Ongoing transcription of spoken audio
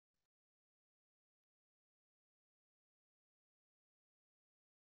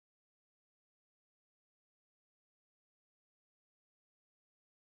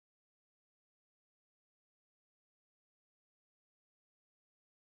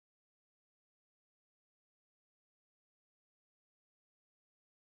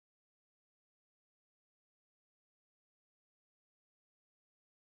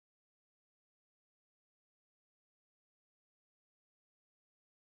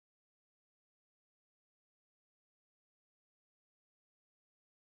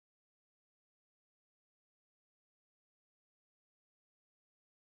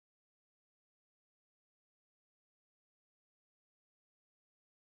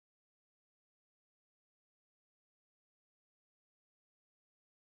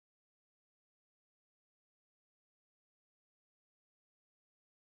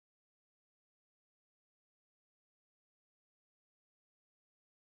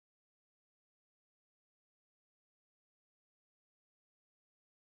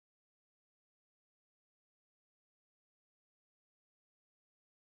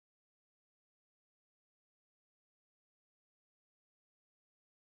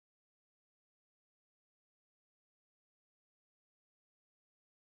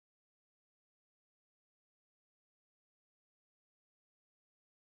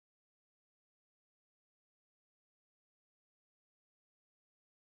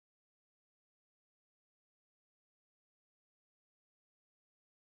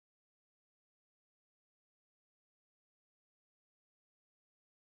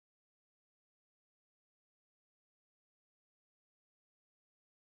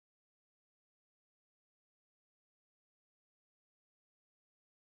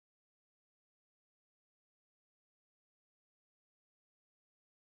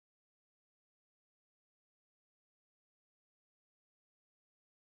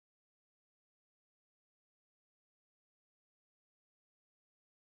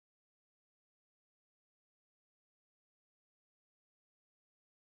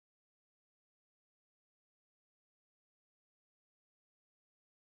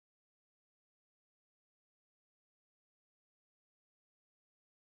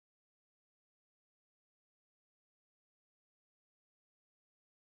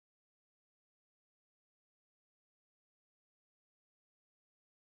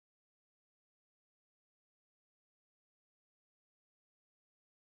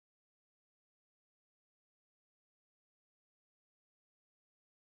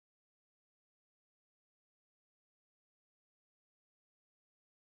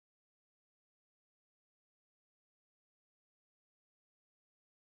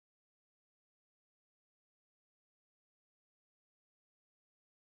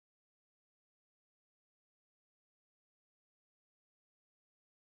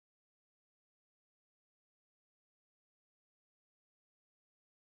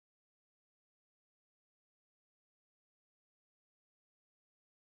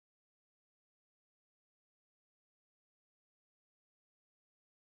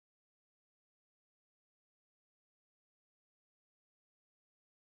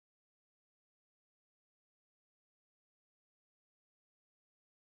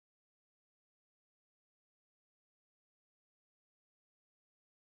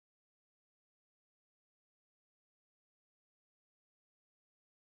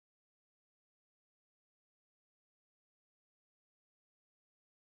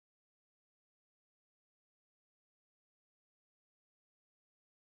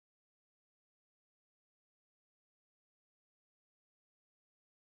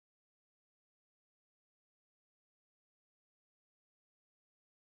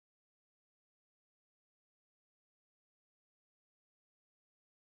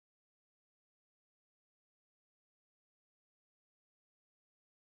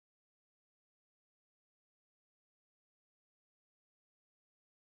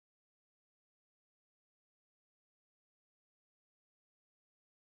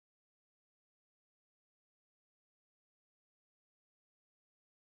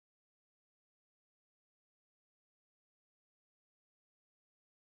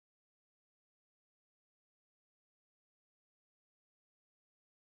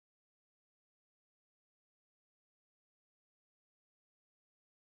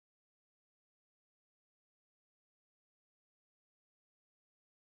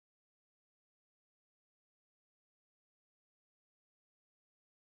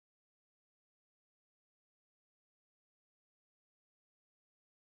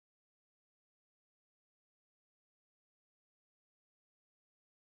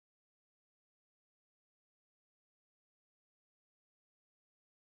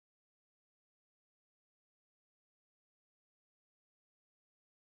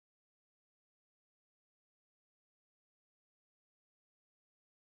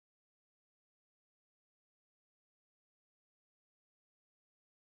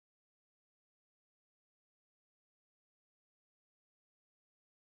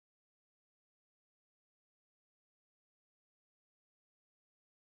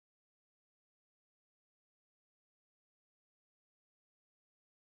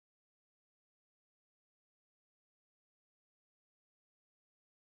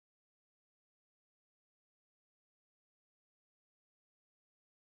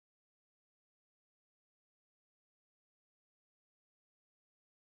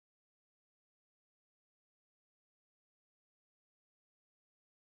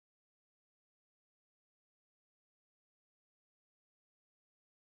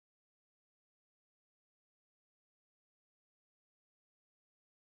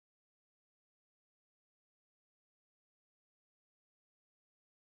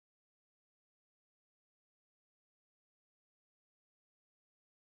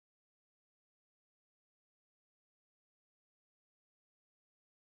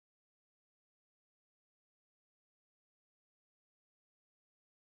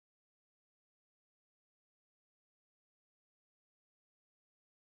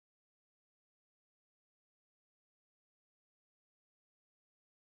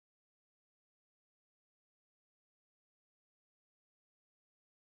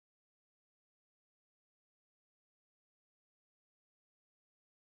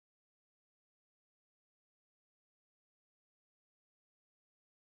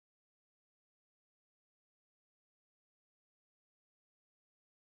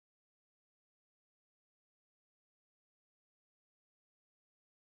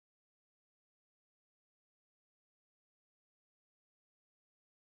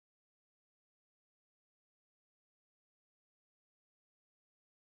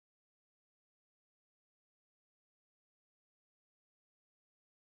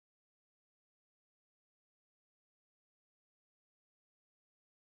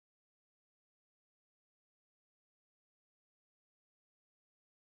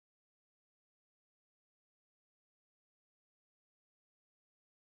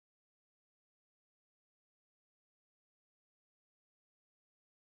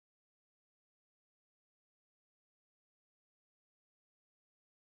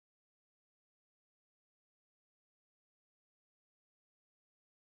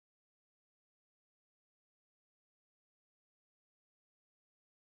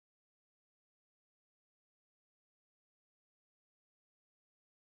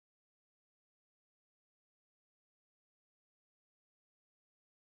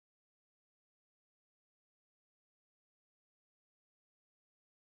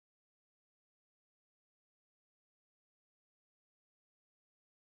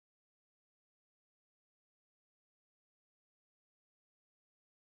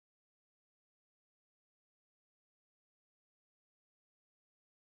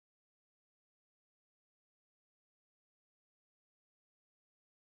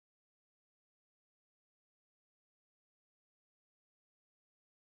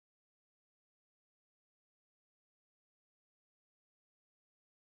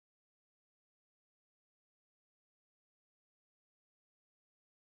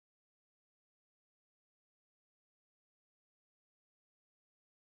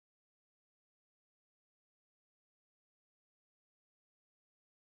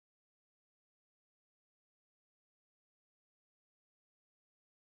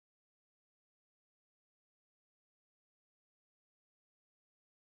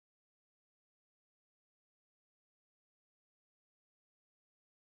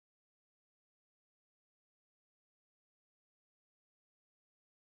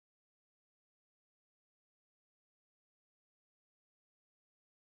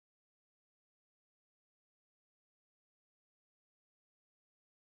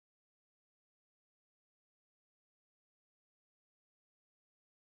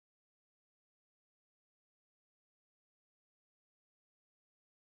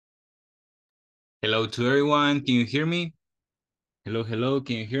Hello to everyone. Can you hear me? Hello, hello.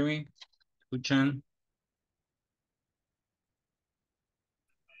 Can you hear me? ¿Escuchan?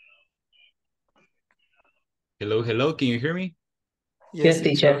 Hello, hello. Can you hear me? Yes,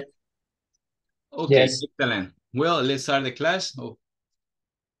 teacher. Okay, Yes. excellent. Well, let's start the class. Oh,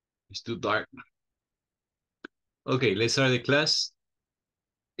 it's too dark. Okay, let's start the class.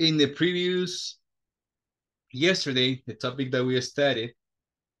 In the yesterday, the topic that we studied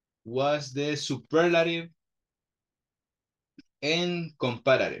was the superlative and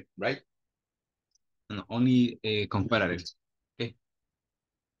comparative, right? No, only comparative. Okay.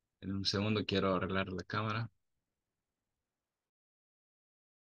 En un segundo quiero arreglar la cámara.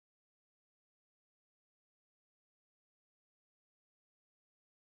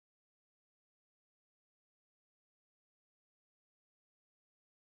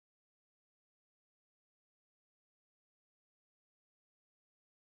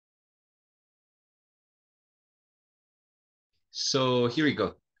 So here we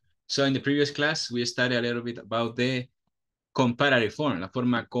go. So in the previous class, we studied a little bit about the comparative form, la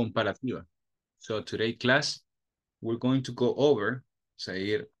forma comparativa. So today class, we're going to go over,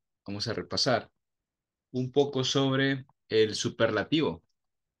 vamos a repasar un poco sobre el superlativo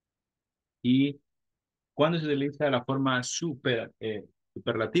y cuándo se utiliza la forma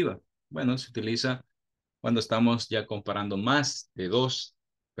superlativa. Bueno, se utiliza cuando estamos ya comparando más de dos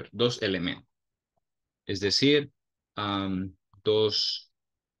elementos. Es decir, dos,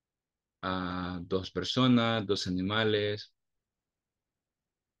 dos personas, dos animales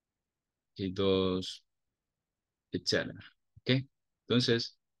y dos, etcétera. ¿Ok?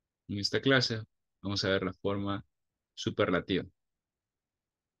 Entonces, en esta clase vamos a ver la forma superlativa.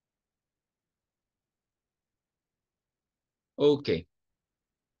 Ok,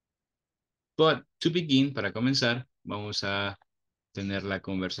 but to begin, para comenzar, vamos a tener la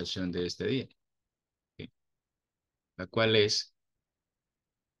conversación de este día, ¿ok? La cual es,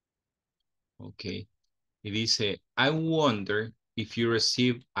 ok, y dice, I wonder if you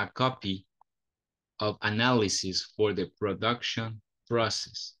received a copy of analysis for the production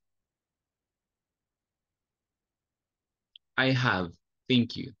process. I have,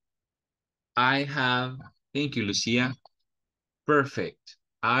 thank you. I have, thank you, Lucia. Perfect.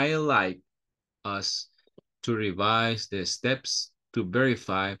 I like us to revise the steps to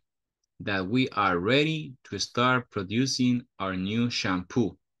verify that we are ready to start producing our new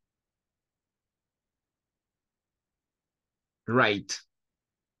shampoo. Right.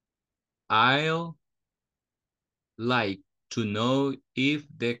 I'll like to know if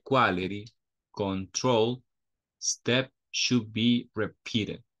the quality control step should be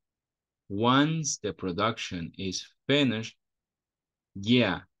repeated. Once the production is finished,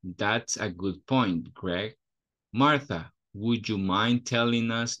 yeah, that's a good point, Greg. Martha, would you mind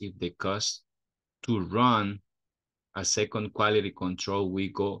telling us if the cost to run a second quality control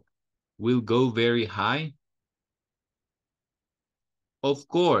will go very high? Of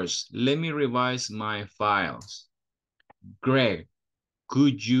course, let me revise my files. Greg,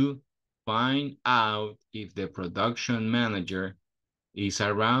 could you find out if the production manager is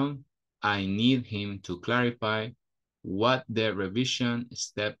around? I need him to clarify what the revision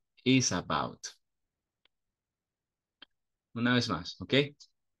step is about. Una vez más, okay?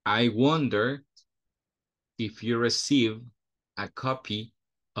 I wonder if you receive a copy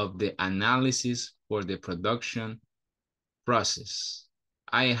of the analysis for the production process.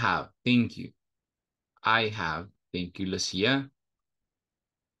 I have, thank you. I have, thank you, Lucia.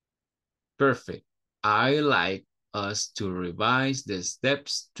 Perfect. I like us to revise the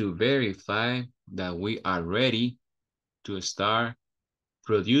steps to verify that we are ready to start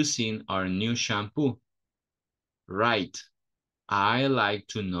producing our new shampoo. Right. I like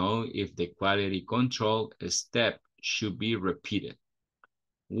to know if the quality control step should be repeated.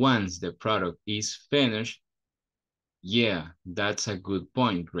 Once the product is finished, yeah, that's a good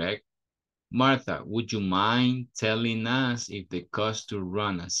point, Greg. Martha, would you mind telling us if the cost to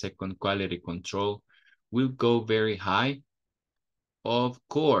run a second quality control will go very high? Of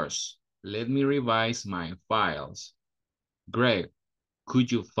course. Let me revise my files. Greg,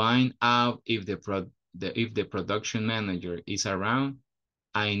 could you find out if the production manager is around?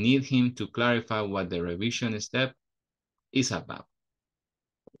 I need him to clarify what the revision step is about.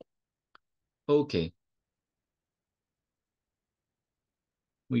 Okay.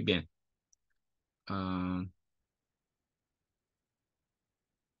 Muy bien.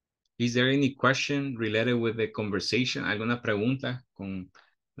 Is there any question related with the conversation? ¿Alguna pregunta con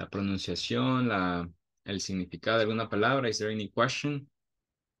la pronunciación, el significado de alguna palabra? Is there any question?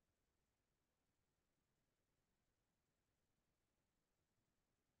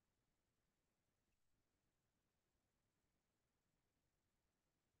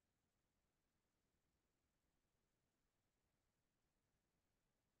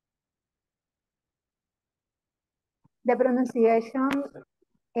 The pronunciation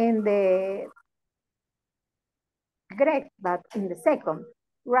in the Greek, but in the second.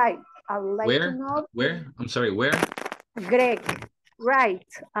 Right. I would like to know. Where? I'm sorry, where? Greek. Right.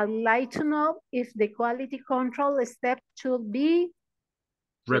 I'd like to know if the quality control step should be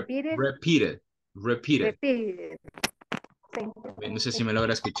repeated. Repeated. Thank you. No sé si me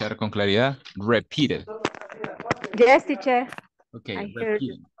logra escuchar con claridad. Repeated. Yes, teacher. Okay, I heard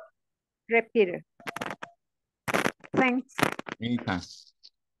you. Repeated. Thanks. Anytime.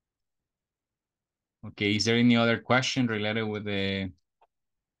 Okay, is there any other question related with the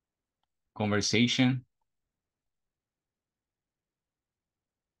conversation?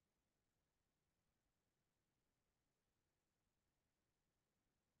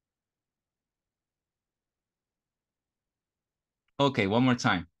 Okay, one more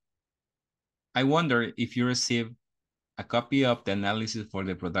time. I wonder if you received a copy of the analysis for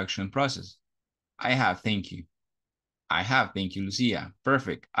the production process. I have, thank you. I have, thank you, Lucia.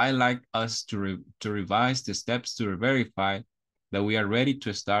 Perfect. I'd like us to revise the steps to verify that we are ready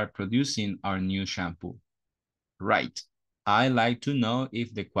to start producing our new shampoo. Right. I'd like to know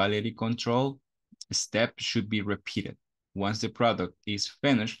if the quality control step should be repeated once the product is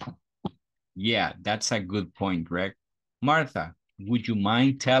finished. Yeah, that's a good point, Greg. Martha, would you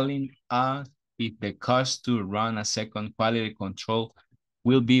mind telling us if the cost to run a second quality control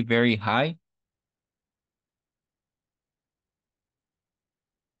will be very high?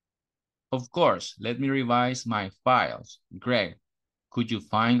 Of course, let me revise my files. Greg, could you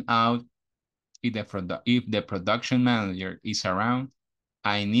find out if the production manager is around?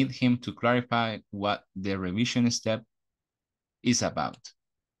 I need him to clarify what the revision step is about.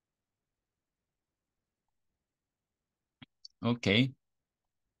 Okay.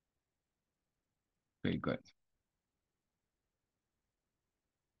 Very good.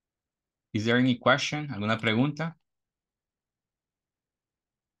 Is there any question? ¿Alguna pregunta?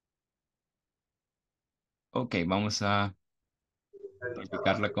 Ok, vamos a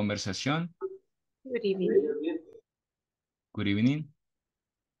practicar la conversación. Good evening. Good evening.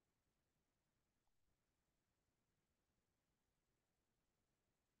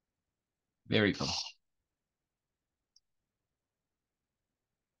 Very good.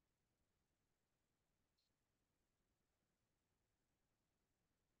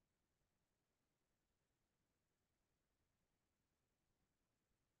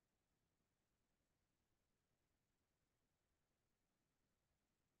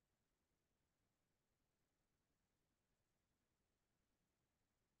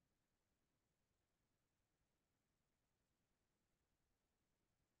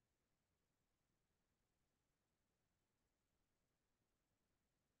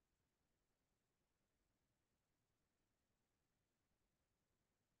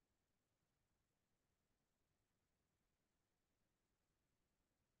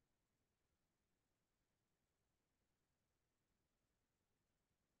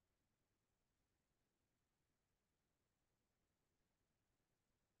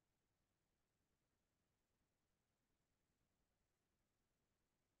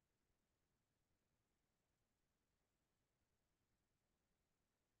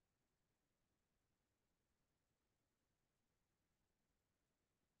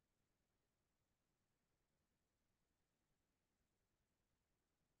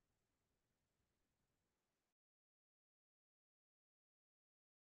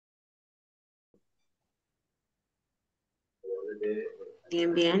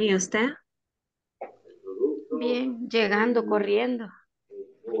 Bien, bien. ¿Y usted? Bien, llegando, corriendo.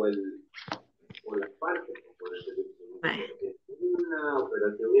 Vale.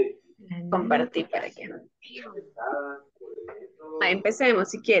 Compartí para que. Empecemos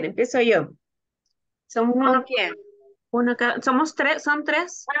si quiere. Empiezo yo. Somos ¿Con quién? somos tres, ¿son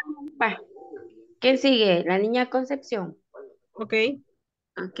tres? Va. ¿Quién sigue? La niña Concepción. Ok.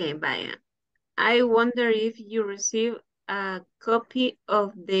 Ok, vaya. I wonder if you receive a copy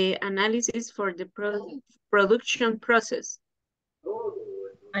of the analysis for the production process.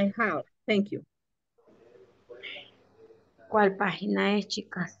 I have, thank you. ¿Cuál página es,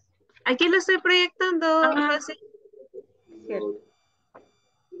 chicas? Aquí lo estoy proyectando, Rosy. Cierto.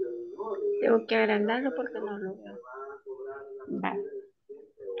 Tengo que agrandarlo porque no lo veo. Va.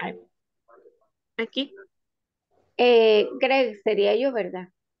 Ahí. Aquí. Greg, sería yo, ¿verdad?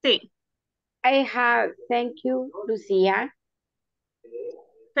 Sí. I have, thank you, Lucia.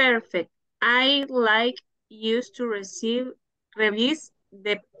 Perfect. I like you to revise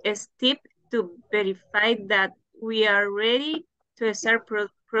the step to verify that we are ready to start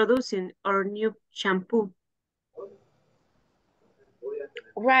producing our new shampoo.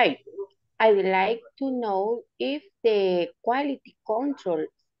 Right. I'd like to know if the quality control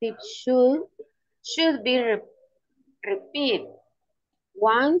step should be repeated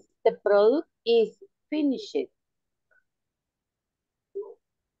once the product is finished.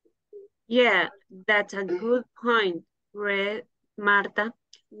 Yeah, that's a good point, Marta.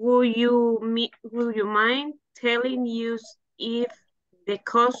 Would you mind telling us if the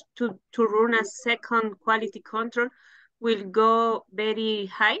cost to run a second quality control will go very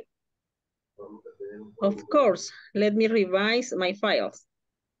high? Of course, let me revise my files.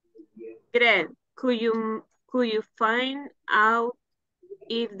 Great. Could you find out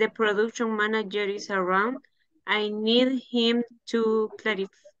if the production manager is around? I need him to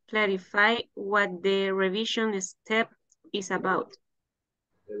clarify what the revision step is about.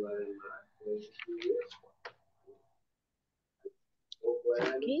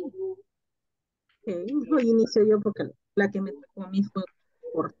 Okay. Hoy inicio yo porque la que me tocó a mí fue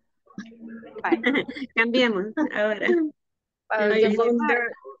corta. Cambiemos ahora.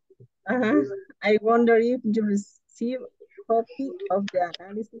 I wonder if you receive a copy of the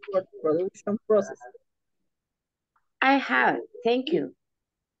analysis for the production process. I have, thank you.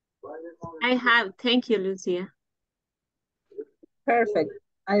 I have, thank you, Lucia. Perfect.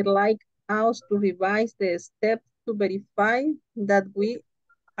 I'd like us to revise the steps to verify that we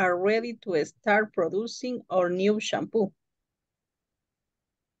are ready to start producing our new shampoo.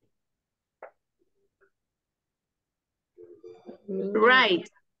 Right.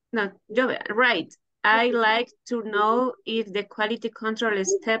 No, right. I like to know if the quality control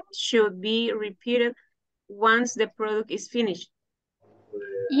step should be repeated once the product is finished.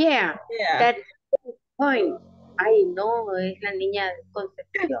 Yeah, that's the point. I know, es la niña de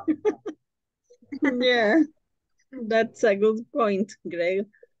Concepción. Yeah, that's a good point, Greg.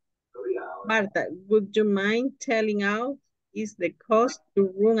 Marta, would you mind telling out is the cost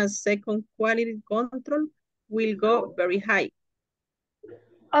to run a second quality control will go very high?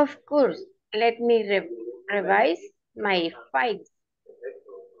 Of course, let me revise my files.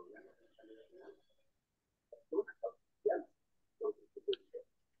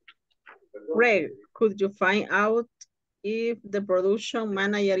 Greg, could you find out if the production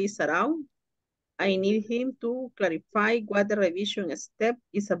manager is around? I need him to clarify what the revision step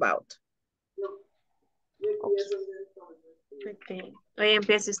is about. Okay. Hoy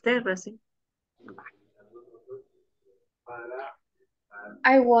empieza usted, Rosy.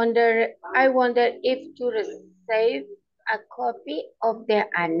 I wonder if to receive a copy of the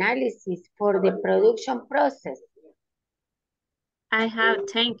analysis for the production process. I have,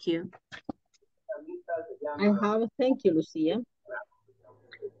 thank you. I have, thank you, Lucia.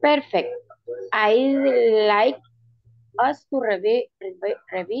 Perfect. I'd like us to revise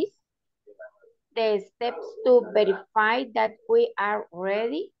the steps to verify that we are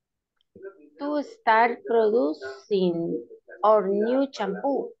ready to start producing our new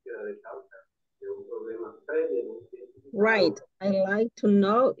shampoo. Right. I like to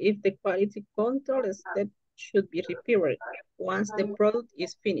know if the quality control step should be repeated once the product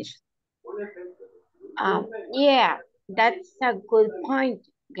is finished. Yeah, that's a good point,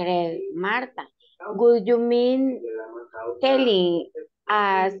 Greg. Marta. Would you mean telling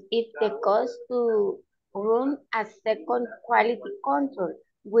us if the cost to run a second quality control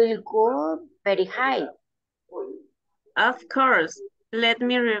will go very high? Of course. Let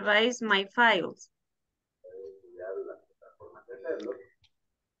me revise my files.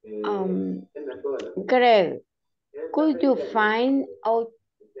 Greg, could you find out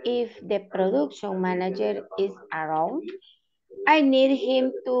if the production manager is around? I need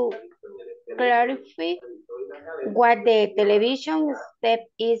him to clarify what the television step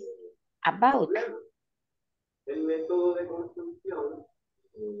is about.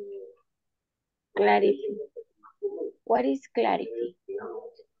 Clarify. What is clarify?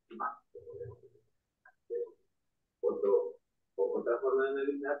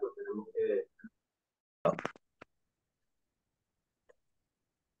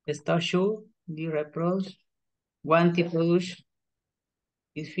 Start show the reproduce when the production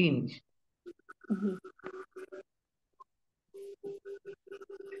is finished.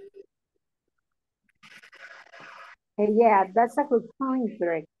 Yeah, that's a good point,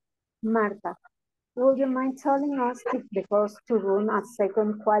 Greg. Marta, would you mind telling us if the cost to run a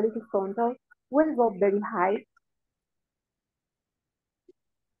second quality control will go very high?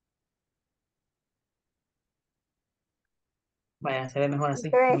 Vaya, se ve mejor así.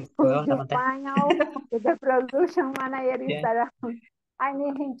 Greg, Puedo could you la pantalla. find out if the production manager is Yeah. around? I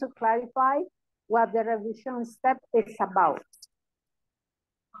need him to clarify what the revision step is about.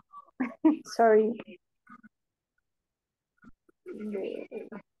 Sorry.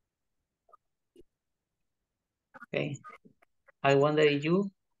 Okay. I wonder if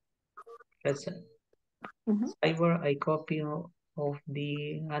you Mhm. cyber a copy of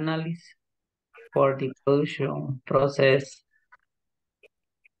the analysis for the production process.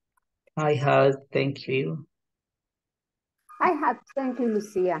 I have, thank you. I have, thank you,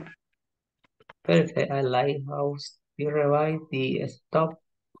 Lucia. Perfect. I like how you revise the stop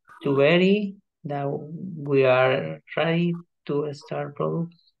to very that we are ready to start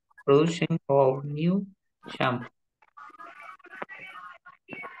production of new shampoo.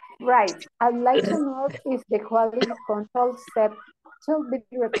 Right. I'd like to know if the quality control step should be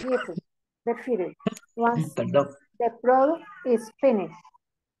repeated once Perdón, the product is finished.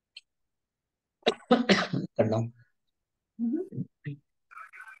 perdón. Mhm.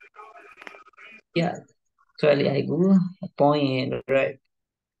 Yeah, actually I good point right,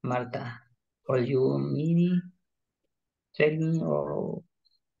 Marta. Or you mini tell me or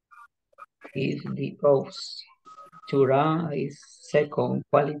if the cost to run is second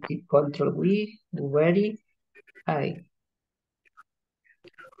quality control we very high.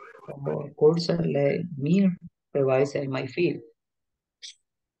 Of course, let me revise my field.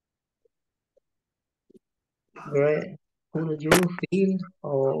 Great. Could you feel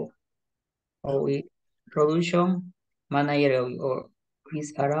or production manager or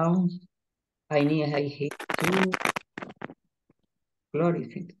is around? I hate to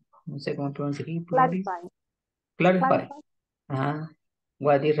clarify. No sé cómo pronunciar. Clarify. Clarify.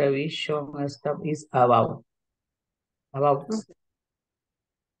 What the revision stuff is about. Okay.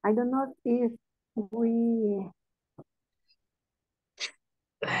 I don't know if we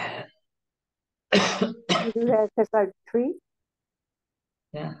do the exercise 3.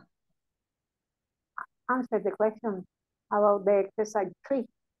 Yeah. Answer the question about the exercise 3.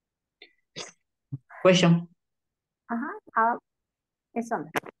 Question. It's on.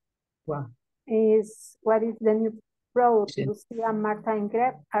 Wow. Is what is the new product Sí. Lucia, Marta, and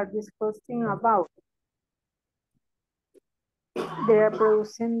Greg are discussing about? They are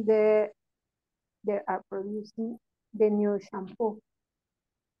producing the new shampoo.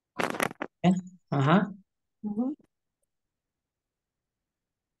 Ajá. Mhm.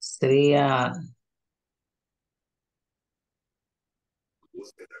 Sería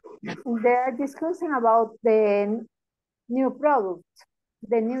They are discussing about the new product,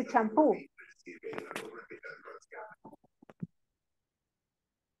 the new shampoo.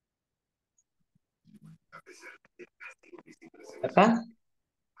 acá.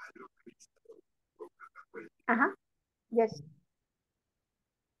 Yes.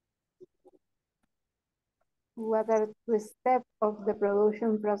 What are the steps of the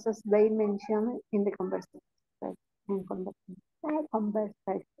production process they mentioned in the conversation?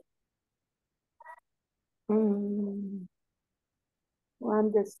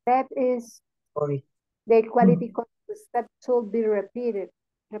 One the step is Sorry. the quality control step should be repeated.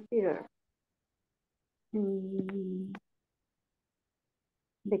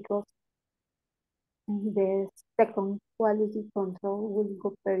 Because the second quality control will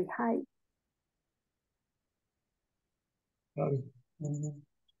go very high. Sorry.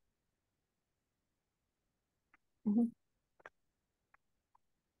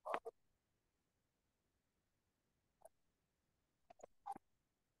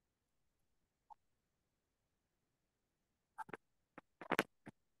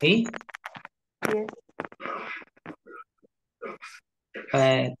 ¿Sí? Yes.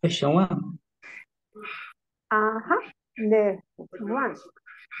 Question one. The one.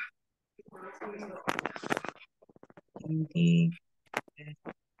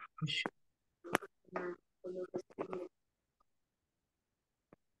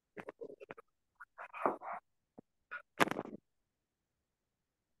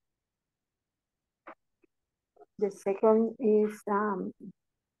 The second is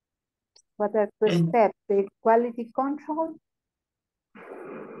what are the steps? The quality control.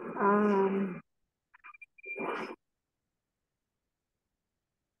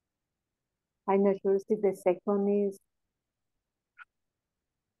 I'm not sure if the second is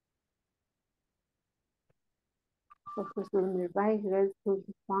to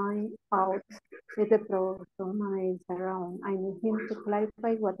find out if the production is around. I need him to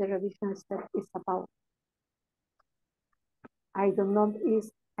clarify what the revision step is about. I'm not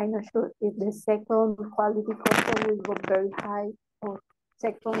sure if the second quality control will go very high or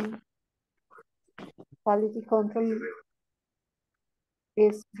second quality control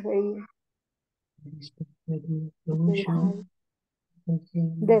is very high.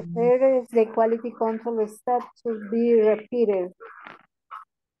 The third is the quality control step should be repeated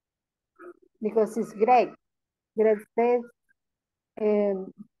because it's great. Greg says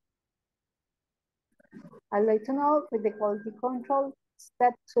I'd like to know if the quality control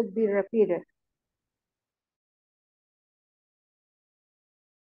step should be repeated.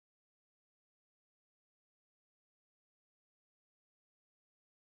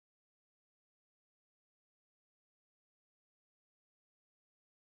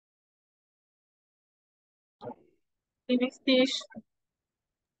 Finish dish.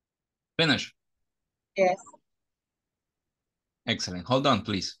 Finish. Yes. Excellent. Hold on,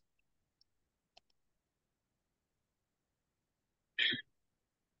 please.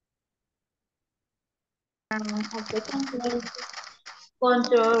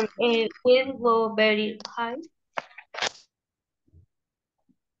 Control will go very high.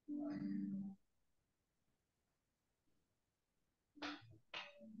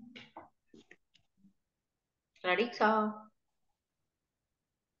 Clarissa.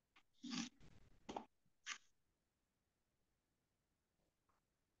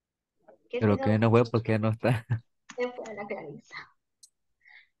 Pero que no fue porque no está. Se fue la Clarissa.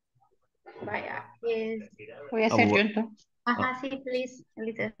 Vaya, es... Voy a hacer yo entonces. Ajá, sí, please,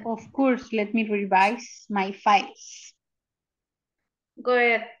 Elisa. Of course, let me revise my files. Go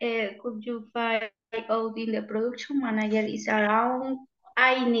ahead. Could you find out in the production manager is around?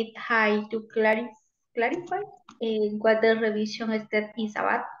 I need high to clarify what the revision step is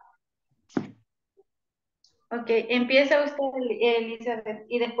about. Ok, empieza usted, Elizabeth,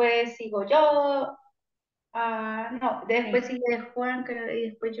 y después sigo yo. No, después sigue Juan, creo, y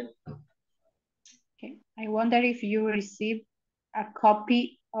después yo. Okay. I wonder if you received a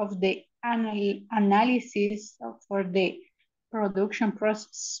copy of the analysis for the production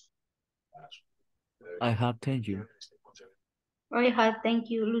process. I have thank you. Thank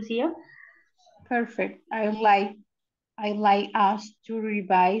you, Lucia. Perfect. I like us to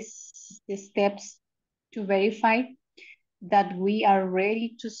revise the steps to verify that we are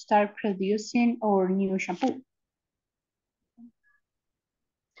ready to start producing our new shampoo.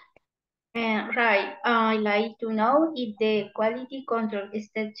 Right. I like to know if the quality control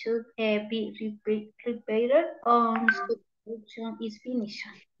step should be repeated once the production is finished.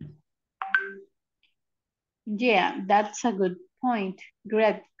 Yeah, that's a good point.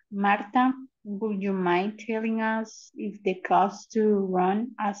 Great. Marta, would you mind telling us if the cost to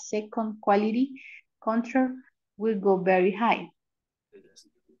run a second quality control will go very high?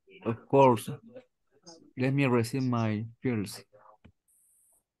 Of course. Let me receive my files.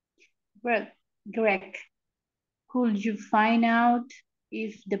 Well, Greg, could you find out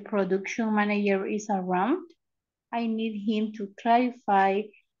if the production manager is around? I need him to clarify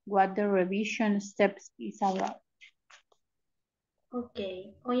what the revision steps is about.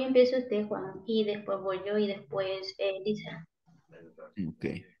 Ok, hoy empieza usted, Juan, y después voy yo y después Lisa.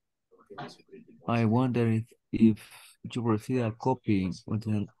 Okay. I wonder if you receive a copy of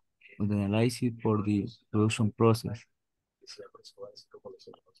the analysis for the production process.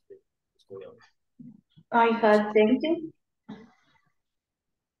 I have, thank you.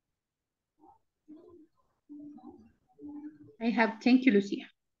 I have, thank you, Lucia.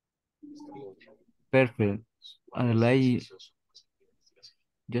 Perfect. I'd like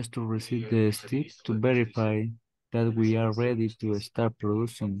just to receive the steps to verify that we are ready to start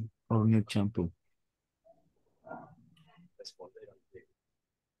producing our new shampoo.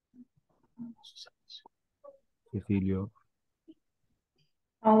 Cecilio.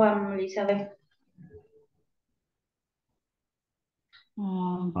 Vamos, Elizabeth.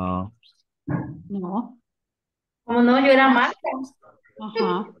 No. ¿Cómo no? Yo era Marta.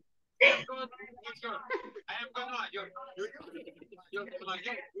 Ajá.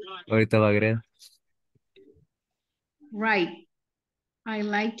 Ahorita va a agregar. Right. I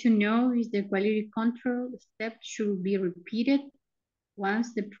like to know if the quality control step should be repeated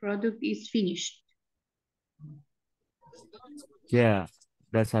once the product is finished. Yeah,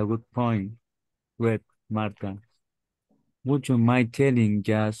 that's a good point. Great, Marta. Would you mind telling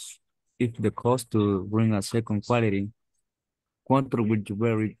just if the cost to bring a second quality control will be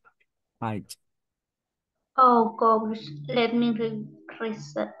very high? Oh, gosh, let me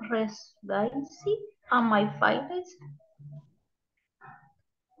revise it on my files.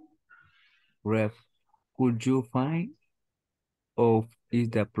 Ref, could you find out if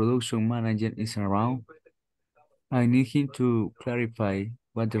the production manager is around? I need him to clarify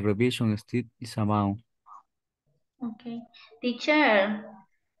what the revision step is about. Okay. Teacher,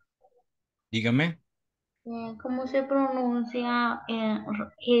 Dígame. ¿cómo se pronuncia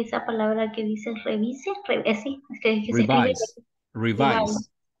esa palabra que dice revise? Sí, es que se escribe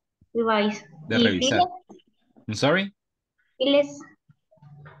Revise. Revise. De ¿Y revisar. I'm sorry? files?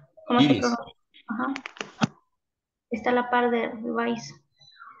 ¿Cómo se Iris. pronuncia? Ajá. Está a la par de revise.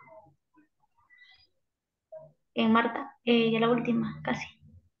 en Marta, ya la última, casi.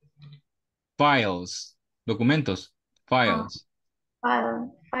 Files. Documentos. Ah,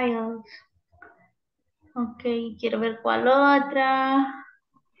 Files. files. Ok, quiero ver cuál otra.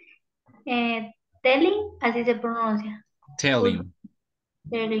 Telling, así se pronuncia. Telling.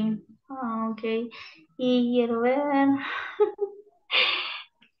 Telling. Ah, ok. Y quiero ver.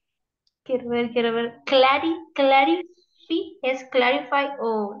 quiero ver. Clarify, ¿es clarify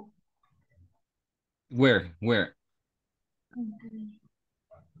o? Where?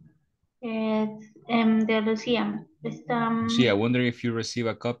 De Lucía. Está. See, I wonder if you receive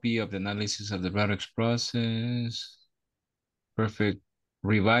a copy of the analysis of the products process. Perfect.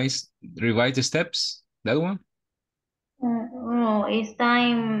 Revise the steps. That one? No, está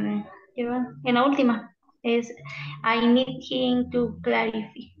en la última. Es I need him to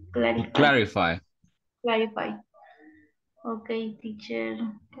clarify. Clarify. Ok, teacher.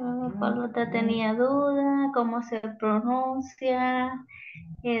 ¿Cuál otra tenía duda? ¿Cómo se pronuncia?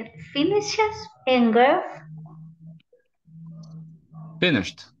 Finishes en girl.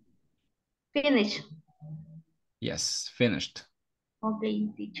 Finished. Finish. Yes, finished. Ok,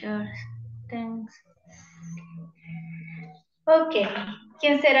 teacher. Thanks. Ok.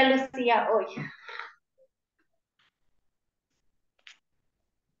 ¿Quién será Lucía hoy?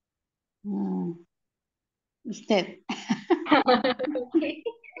 Usted. Ok.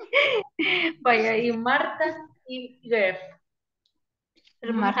 Vaya, y Marta y Gref.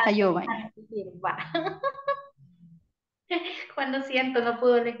 Pero vamos Marta, yo, vaya. a elegir, va. Cuando siento no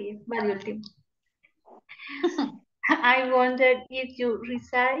puedo elegir. Va de último. I wonder if you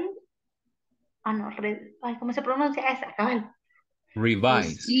reside. Ah, no, ay, ¿cómo se pronuncia esa? Cabal.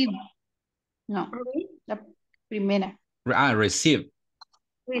 Revise. Receive. No, la primera. Receive.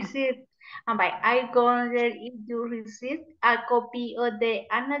 Receive. I wonder if you received a copy of the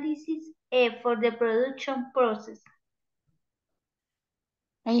analysis for the production process.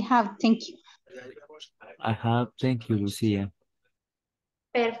 I have, thank you. I have, thank you, Lucia.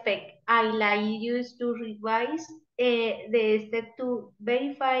 Perfect. I like use to revise the step to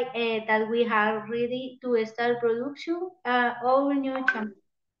verify that we are ready to start production of new champion.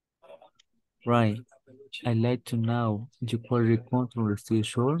 Right. I'd like to know if your quality control is still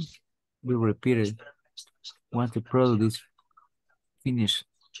short. We repeat it once the product is finished.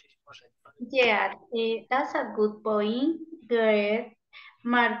 Yeah, that's a good point. Great.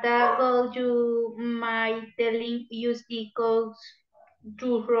 Marta, will you mind telling use equals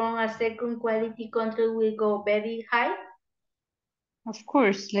to run a second quality control will go very high? Of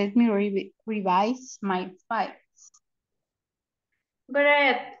course, let me revise my file.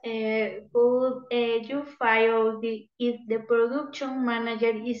 Great. Could you file if the production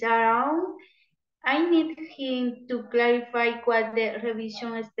manager is around? I need him to clarify what the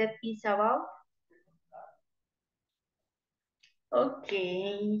revision step is about. Ok.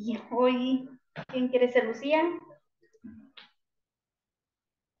 Hoy, ¿quién quiere ser Lucía?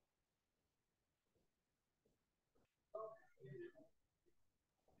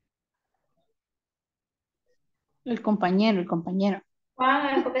 El compañero.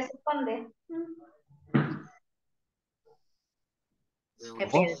 Juan, ¿por qué se esconde?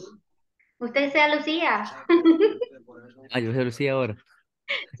 Pedro. Usted sea Lucía. Yo soy Lucía ahora.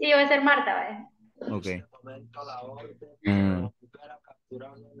 Sí, yo voy a ser Marta, ¿vale? Okay.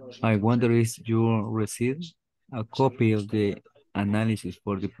 I wonder if you received a copy of the analysis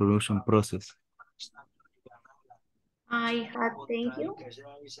for the production process. I have, thank you.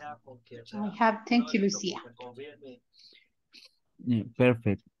 I have, thank you, Lucia. Yeah,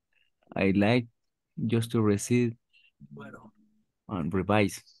 perfect. I like just to receive and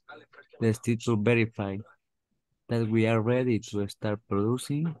revise the state to verify that we are ready to start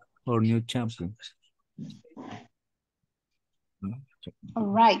producing our new champions. All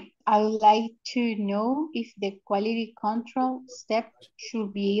right. I would like to know if the quality control step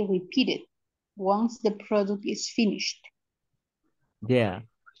should be repeated once the product is finished. Yeah,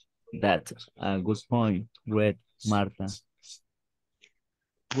 that's a good point, Red Martha.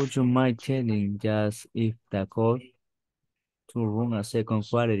 Would you mind telling just if the code to run a second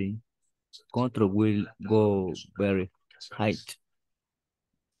quality control will go very high?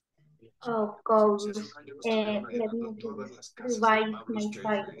 Of course. Let me revise my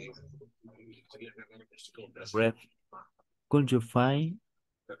file. Red, could you find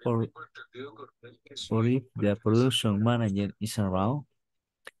or if the production manager is around?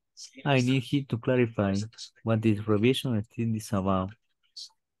 I need him to clarify what this revision still is about.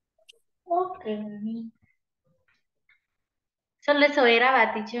 Okay. Solo eso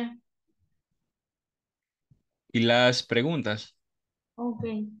era, teacher. ¿Y las preguntas?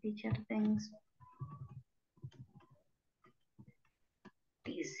 Okay, teacher, thanks.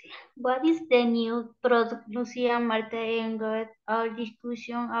 What is the new product Lucia, Marta, and Greg are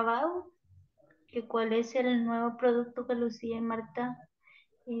discussion about? ¿Cuál es el nuevo producto que Lucía y Marta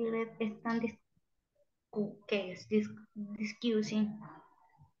y Greg están discussing?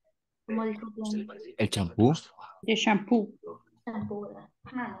 ¿Cómo discutiendo? El champú. The shampoo. Shampoo, ¿verdad?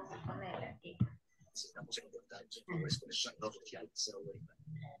 Vamos a ponerle aquí.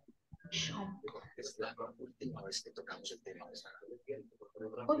 Shampoo.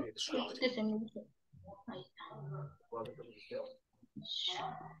 Uy, este se me hizo. Ahí está.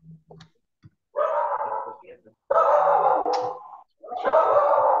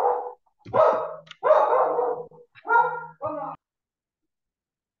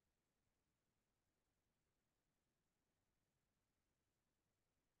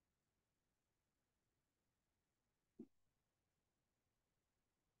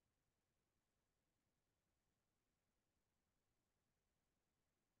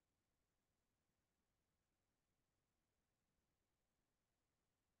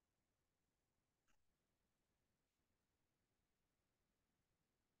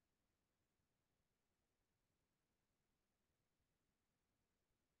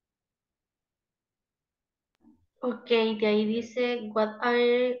 Ok, de ahí dice, what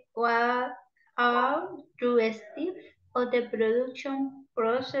are the steps of the production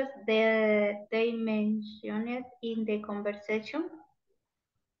process that they mentioned in the conversation?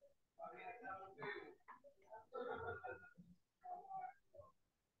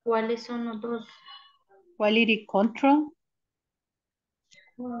 ¿Cuáles son los dos? Quality control.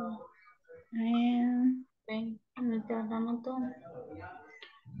 And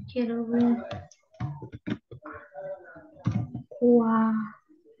quiero ver.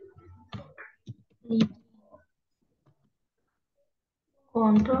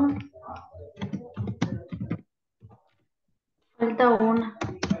 Control. Falta una.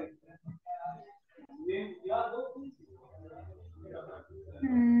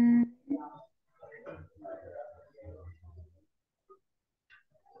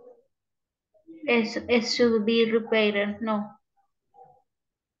 It should be repaired, no.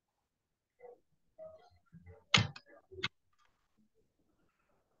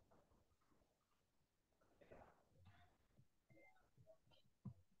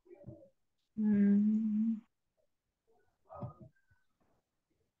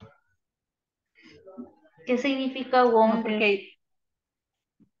 ¿Qué significa No, wonder? porque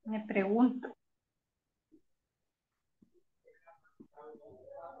me pregunto.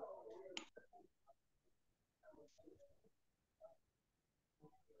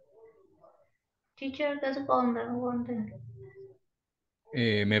 Teacher, that's wonder.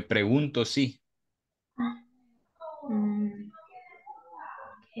 Me pregunto, sí.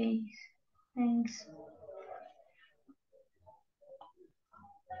 Okay, thanks.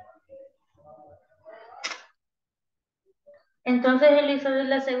 Entonces, Elizabeth,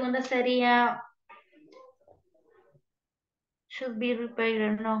 la segunda sería should be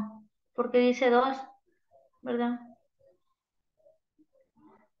repaired, no. Porque dice dos, ¿verdad?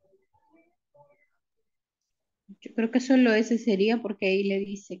 Yo creo que solo ese sería porque ahí le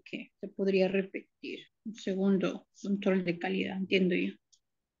dice que se podría repetir. Un segundo control de calidad, entiendo yo.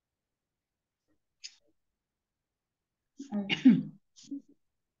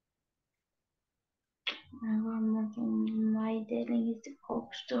 My daily is the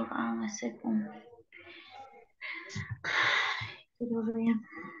coach to run a second. Quiero ver.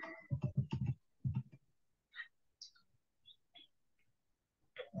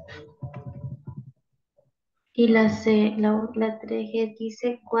 Y la 3G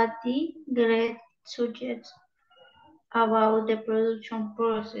dice, what did Greg suggest about the production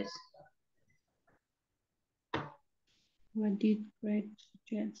process? What did Greg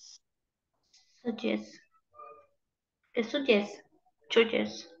suggest? Suggest. ¿Qué suggest?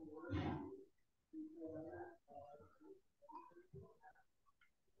 Suggest.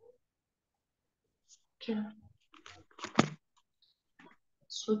 ¿Qué?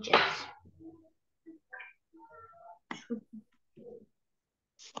 Suggest.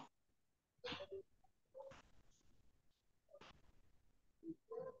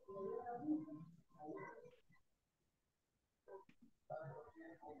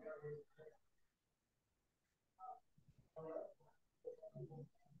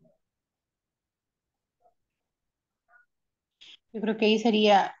 Yo creo que ahí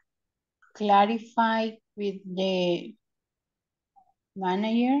sería clarify with the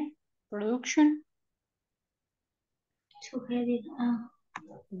manager production. Sugerir.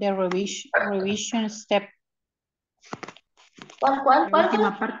 The revision step. ¿Cuál? La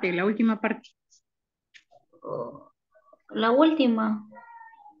última parte. La última.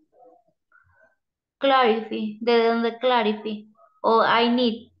 clarify, de donde clarify, o I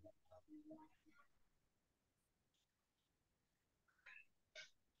need.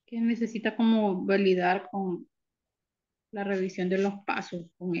 Que necesita como validar con la revisión de los pasos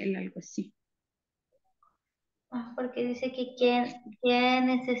con él, algo así. Porque dice que quién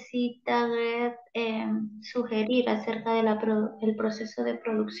necesita sugerir acerca de el proceso de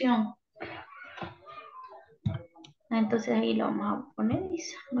producción. Entonces ahí lo vamos a poner.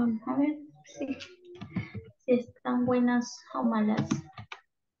 Vamos a ver si están buenas o malas.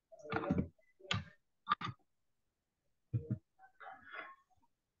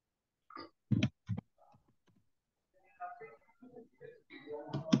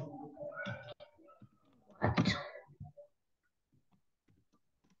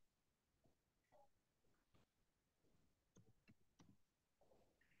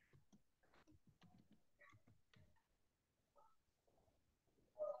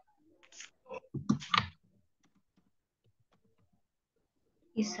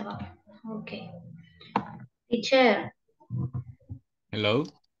 Isa, ok. Teacher, Hello.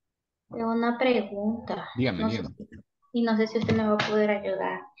 tengo una pregunta. Dígame, No sé dígame. y no sé si usted me va a poder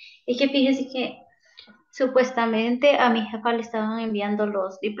ayudar. Es que fíjese que supuestamente a mi jefa le estaban enviando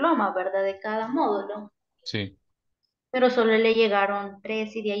los diplomas, ¿verdad? De cada módulo. Sí. Pero solo le llegaron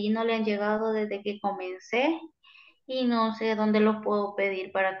 3 y de allí no le han llegado desde que comencé y no sé dónde los puedo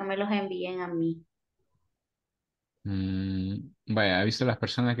pedir para que me los envíen a mí. Vaya, ¿ha visto las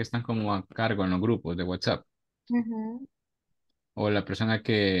personas que están como a cargo en los grupos de WhatsApp? Ujú. O la persona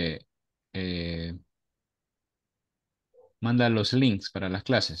que eh, manda los links para las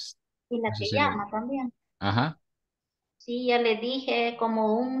clases. Y la No sé que si le... llama también. Ajá. Sí, ya le dije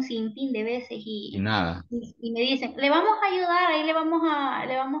como un sinfín de veces Y nada. y me dicen, le vamos a ayudar, ahí le vamos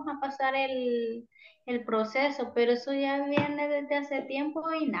a pasar el proceso, pero eso ya viene desde hace tiempo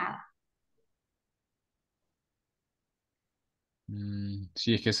y nada.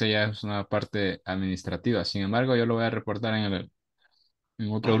 Sí, es que esa ya es una parte administrativa. Sin embargo, yo lo voy a reportar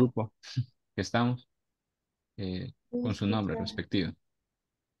en otro grupo que estamos con Sí, su nombre teacher. respectivo.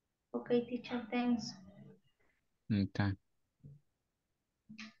 Ok, teacher, thanks. Ok.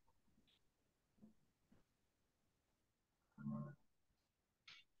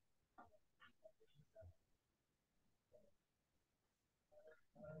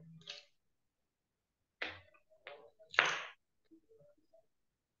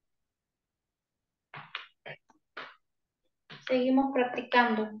 Seguimos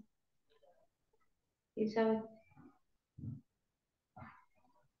practicando. Isabel.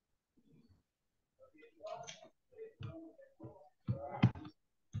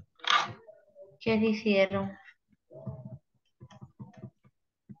 ¿Qué hicieron?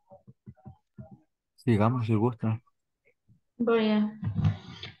 Sigamos si gusta. Voy a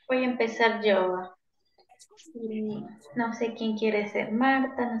empezar yo. Y no sé quién quiere ser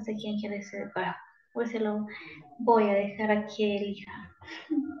Marta, no sé quién quiere ser. Bueno, pues se lo voy a dejar aquí elija.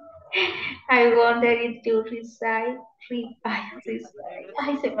 I wonder if you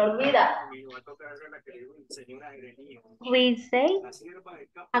ay, se me olvida. Receive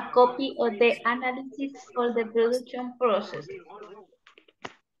a copy of the analysis for the production process.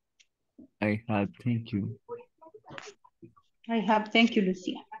 I have, thank you. I have, thank you,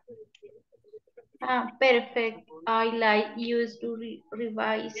 Lucia. Perfect. I like use to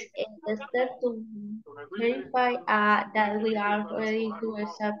revise the step to verify that we are ready to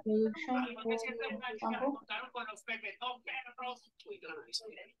start production, for example.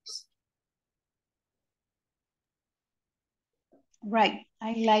 Right.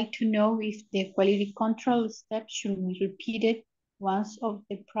 I like to know if the quality control step should be repeated once of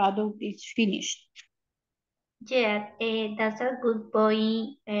the product is finished. Yeah, that's a good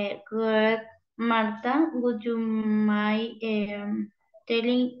point. Good, Marta. Would you mind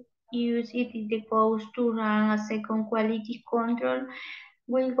telling us if the cost to run a second quality control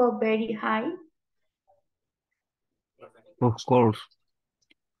will go very high? Of course.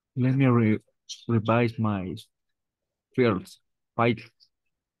 Let me revise my fields. Fight.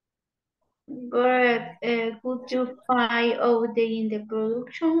 Good. Could you find out in the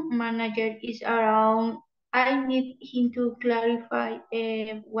production manager is around? I need him to clarify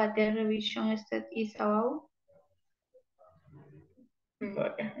what the revision step is about.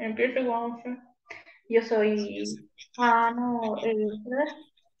 Bueno, empiezo con yo soy, no, ¿verdad?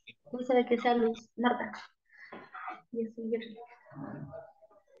 Dice de que sea Luis, Marta. Yo soy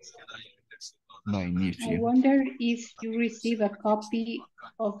My I inicia. wonder if you receive a copy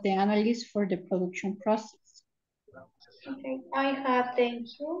of the analysis for the production process. Okay, I have, thank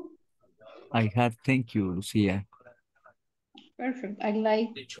you. I have, thank you, Lucia. Perfect. I'd like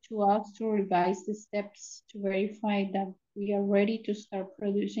to ask to revise the steps to verify that we are ready to start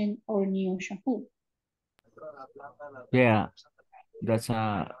producing our new shampoo. Yeah, that's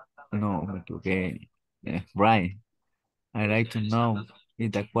no, okay, right. I like to know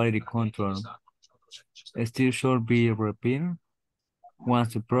if the quality control still should be repeated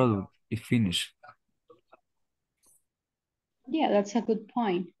once the product is finished. Yeah, that's a good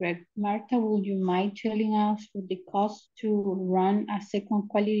point, Greg. Martha, would you mind telling us what the cost to run a second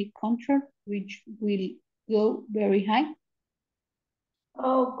quality control, which will go very high?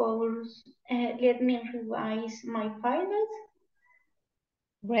 Of course, let me revise my files.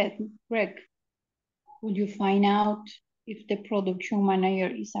 Greg, would you find out if the production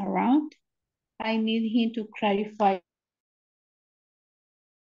manager is around? I need him to clarify.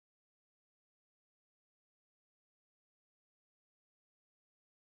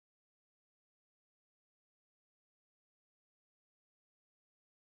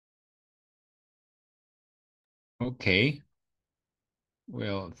 Okay.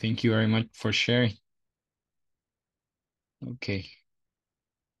 Well, thank you very much for sharing. Okay.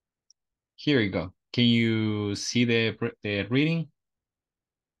 Here we go. Can you see the reading?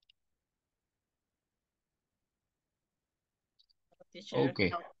 Teacher.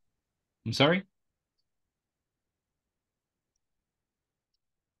 Okay. I'm sorry?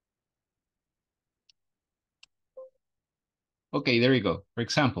 Okay, there you go. For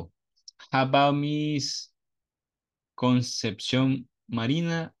example, how about Miss Concepción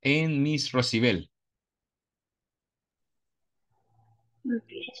Marina and Miss Rosibel?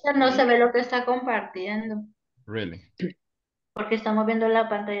 Ya no se ve lo que está compartiendo, Really? porque estamos viendo la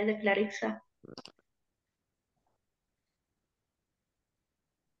pantalla de Clarissa.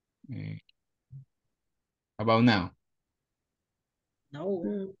 How about now?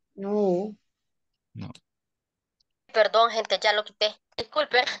 No. No. No. Perdón, gente, ya lo quité.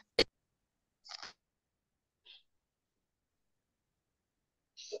 Disculpe.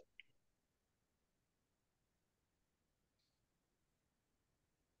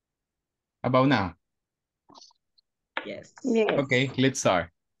 How about now? Yes. Yes. Okay, let's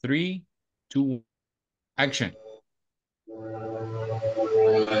start. 3, 2, action.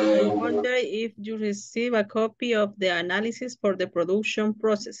 I wonder if you receive a copy of the analysis for the production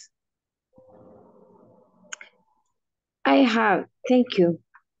process. I have. Thank you.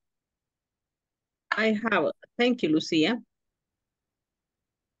 I have. Thank you, Lucia.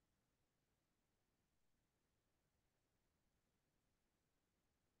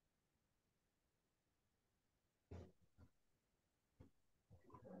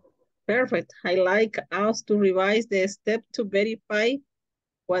 Perfect. I like us to revise the step to verify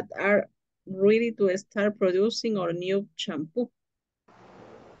what are ready to start producing our new shampoo.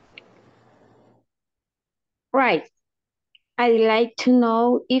 Right. I'd like to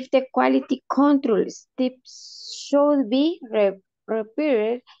know if the quality control steps should be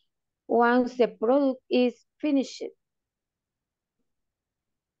repeated once the product is finished.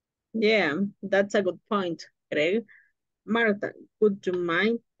 Yeah, that's a good point, Greg. Martha, would you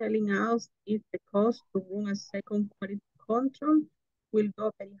mind telling us if the cost to run a second quality control will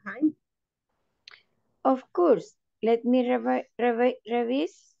go very high? Of course. Let me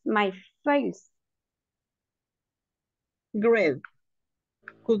revise my files. Great.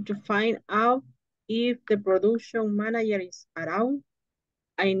 Could you find out if the production manager is around?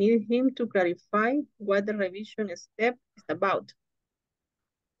 I need him to clarify what the revision step is about.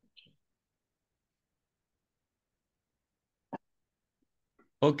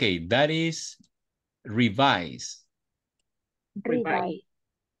 Okay, that is revise. Revise.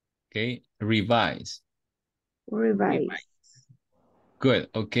 Okay, revise. Revise. Good.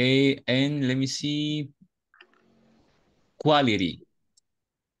 Okay, and let me see. Quality.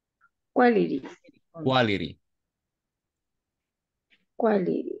 Quality. Quality.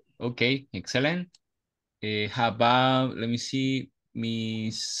 Quality. Okay, excellent. How about, let me see,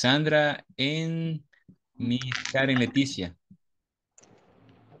 Miss Sandra and Miss Karen Leticia.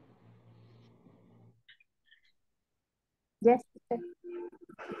 Yes.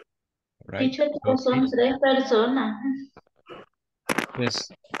 Right. Dicho que Okay. son 3 personas. Pues,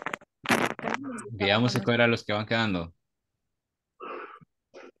 vamos a escoger a los que van quedando.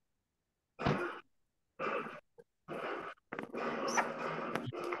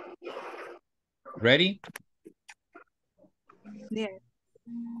 Ready? Yeah.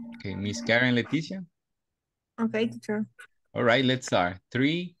 Okay, Miss Karen Leticia. Okay, teacher. All right, let's start.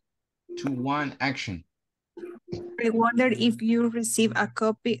 3, 2, 1, action. I wonder if you receive a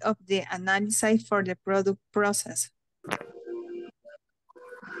copy of the analysis for the product process.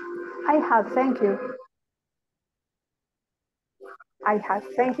 I have, thank you. I have.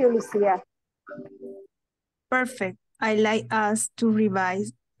 Thank you, Lucia. Perfect. I like us to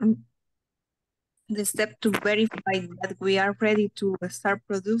revise the step to verify that we are ready to start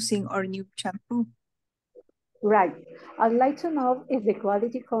producing our new shampoo. Right. I'd like to know if the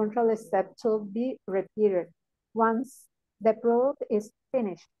quality control step should be repeated once the product is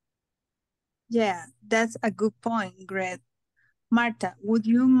finished. Yeah, that's a good point, Greg. Marta, would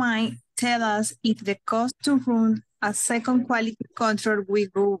you mind tell us if the cost to run a second quality control will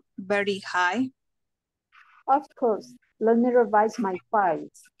go very high? Of course. Let me revise my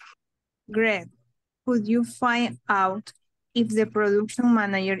files. Greg, could you find out if the production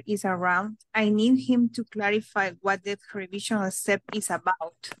manager is around? I need him to clarify what the revision step is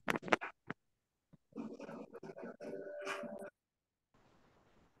about.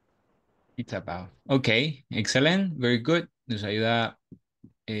 It's about. Okay, excellent, very good. Nos ayuda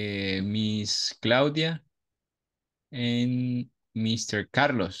Miss Claudia and Mr.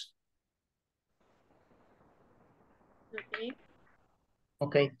 Carlos. Okay.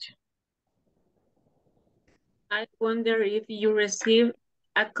 Okay. I wonder if you received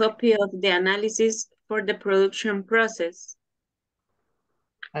a copy of the analysis for the production process.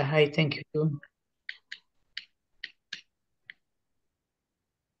 Hi, thank you.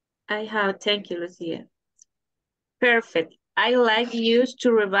 I have, thank you, Lucia. Perfect. I like you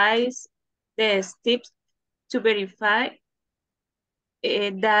to revise the steps to verify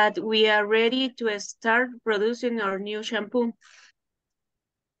that we are ready to start producing our new shampoo.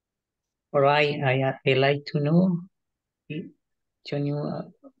 All right, I like to know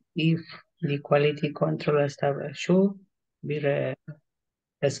if the quality control staff should be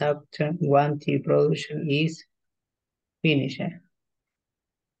resolved once the production is finished.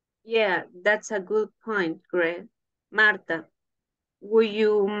 Yeah, that's a good point, Greg. Marta, would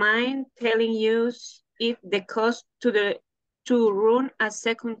you mind telling us if the cost to run a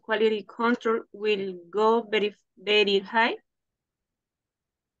second quality control will go very high?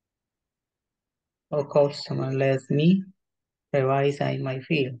 Of course, someone lets me revise in my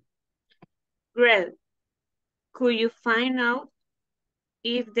field. Greg, could you find out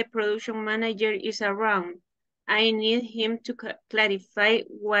if the production manager is around? I need him to clarify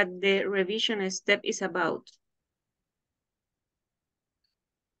what the revision step is about.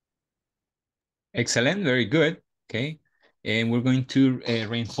 Excellent, very good. Okay, and we're going to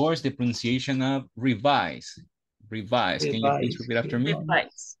reinforce the pronunciation of revise. Revise. Can you please repeat after me?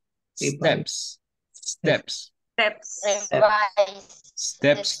 Revise. Steps. Steps. Steps. Revise.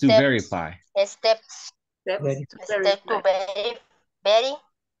 Steps to verify. Steps. Step to Very.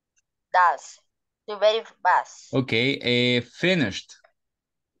 Das. To very fast. Okay, finished.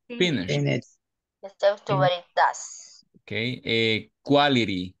 Finished. Steps to very das. Okay,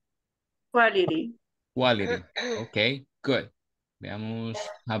 quality. Quality. Quality. Okay, good. Veamos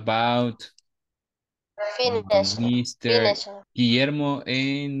about Mr. Guillermo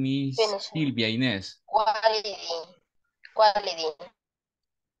and Miss Silvia Inés. Quality. Quality.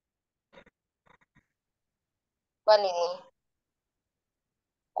 Quality.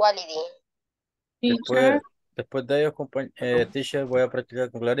 Quality. Después de ellos, teacher, voy a practicar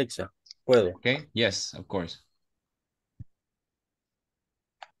con Clarixa. ¿Puedo? Okay, yes, of course.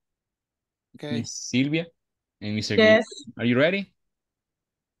 Okay. Miss Silvia and Mr. Yes. Guillermo, are you ready?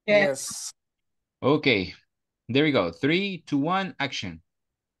 Yes. Okay, there we go. 3, 2, 1, action.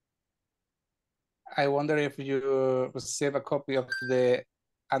 I wonder if you receive a copy of the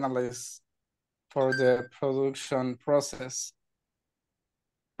analysis for the production process.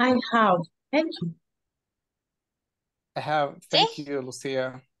 I have. Thank you. I have. Thank you,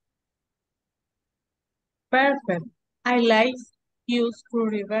 Lucia. Perfect. I like you to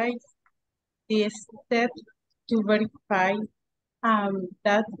revise the steps to verify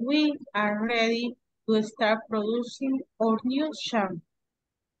that we are ready to start producing our new shampoo.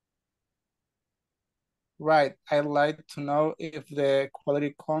 Right. I'd like to know if the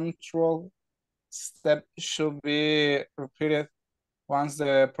quality control step should be repeated once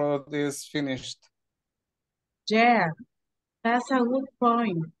the product is finished. Yeah, that's a good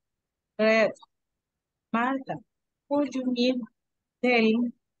point. Great. Marta, would you mean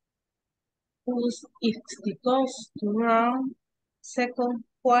telling us if the cost to run second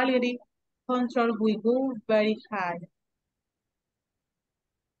quality control will go very high?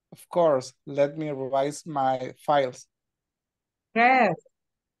 Of course, let me revise my files. Great.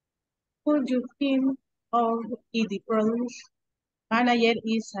 Could you think of if the production manager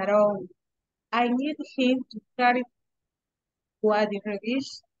is around? I need him to clarify what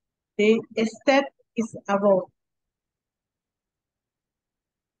the step is about.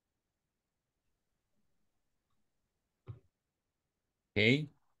 Okay.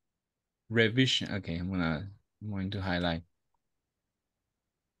 Revision. Okay, I'm going to highlight.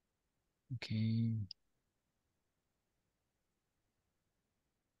 Okay.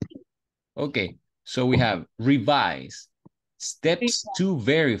 Okay, so we have revise, steps to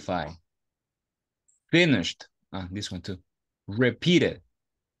verify, finished, this one too, repeated,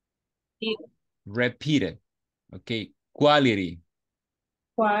 repeated, okay, quality,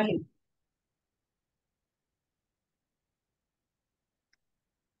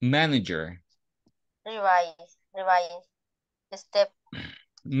 manager, Revise. Step,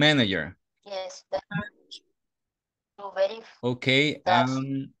 manager, yes, to verify. okay, That's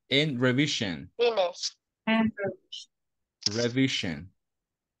in revision, finish. revision,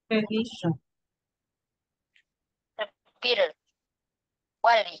 Repeated.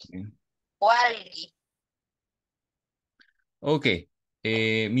 Quality. okay. Quality. Okay,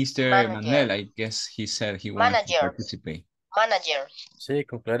 Mr. Manager. Manuel, I guess he said he wants to Manager. participate. Manager. Sí,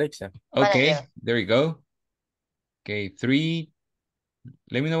 con Clarissa. Okay, Manager. there you go. Okay, 3,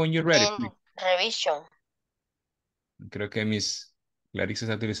 let me know when you're ready, In please. revision. Creo que Miss Clarissa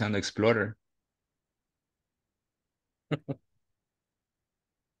está utilizando Explorer.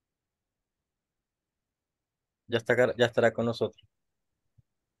 Ya estará con nosotros.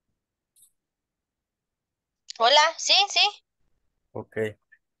 Hola, sí. Ok.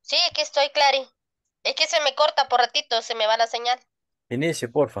 Sí, aquí estoy, Clary. Es que se me corta por ratito, se me va la señal. Inicie,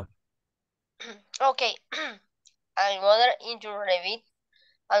 porfa. Okay. I order into Revit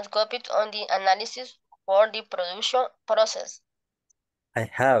and copied on the analysis for the production process. I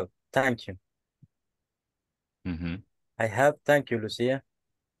have. Thank you. Mhm. I have. Thank you, Lucia.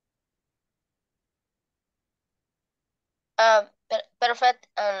 Perfect,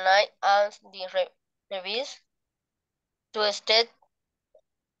 and I asked the reviews to state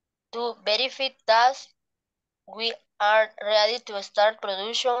to verify that we are ready to start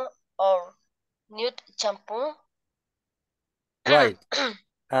production of new shampoo. Right.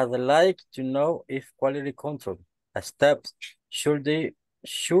 I'd like to know if quality control steps should be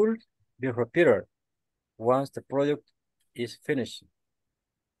repeated once the product is finished.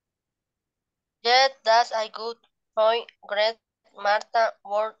 Yeah, that's a good point. Great, Martha.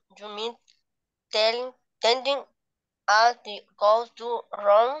 What you mean tending as the goes to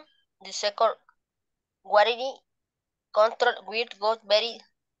run the second quality control will go very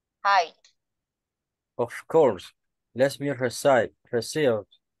high. Of course, let me receive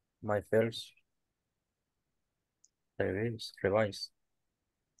my first revise.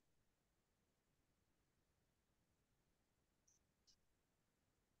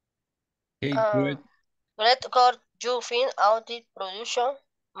 Okay, good. Let go you find out the production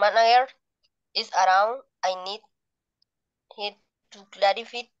manager is around. I need him to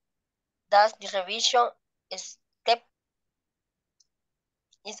clarify that the revision step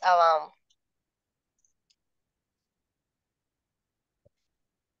is around.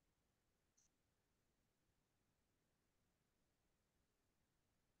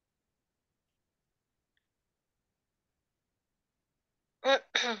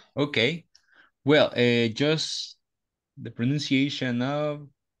 Okay. Well, just the pronunciation of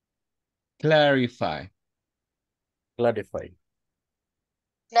clarify. Clarify.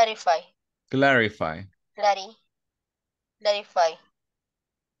 Clarify. Clarify. Clarify.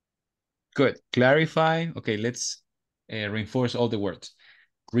 Good. Clarify. Okay, let's reinforce all the words.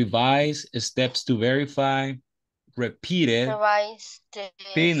 Revise, steps to verify, repeated, Revise the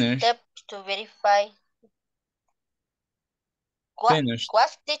finished, step to verify. finished,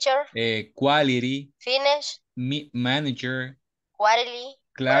 What teacher? quality, Finish. manager, Quality.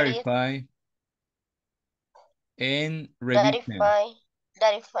 clarify, and revision.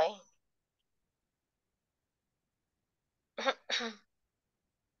 Clarify.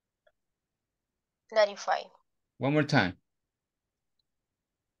 Clarify. One more time.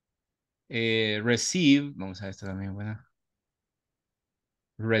 Receive, vamos a ver esto también, bueno.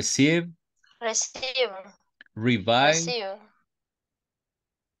 Receive, Receive. revise,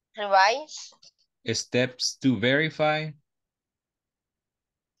 Revise. steps to verify,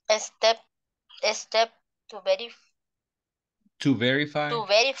 Step to to verify, to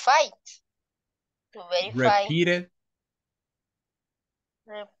verify. To verify. repeated,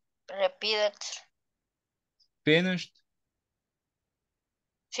 Repeated. finished,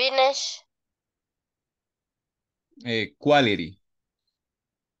 Finish. quality,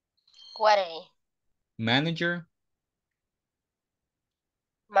 Quality. manager,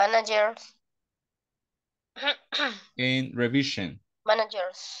 Managers. and revision.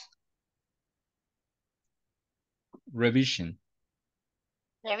 Managers. Revision.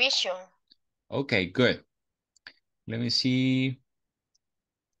 Revision. Okay, good. Let me see.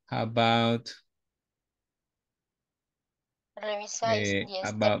 How about Revise the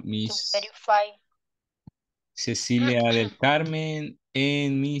step about to Miss verify. Cecilia del Carmen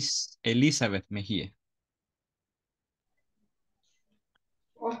and Miss Elizabeth Mejía?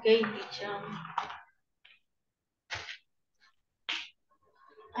 Okay, teacher.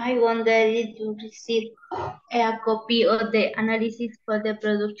 I wanted to receive a copy of the analysis for the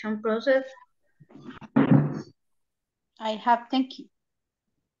production process.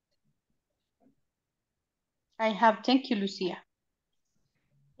 Thank you, Lucia.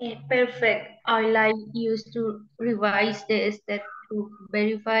 Perfect. I like used to revise the step to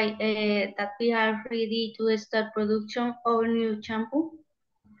verify that we are ready to start production of new shampoo.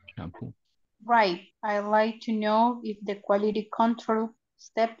 Shampoo. Right. I like to know if the quality control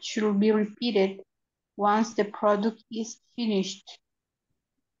step should be repeated once the product is finished.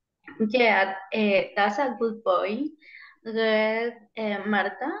 Yeah, that's a good point.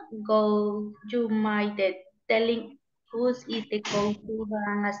 Marta, go you might telling us if the code to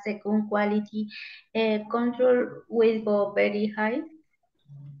run a second quality control will go very high.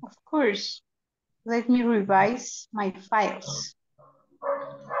 Of course. Let me revise my files.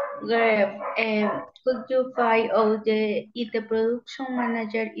 Could you find out if the production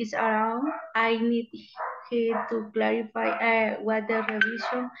manager is around? I need him to clarify what the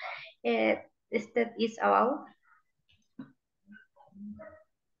revision step is about.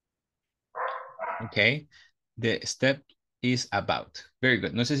 Okay. The step is about. Very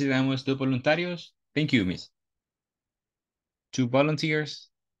good. No sé si tenemos 2 voluntarios. Thank you, Miss. 2 volunteers.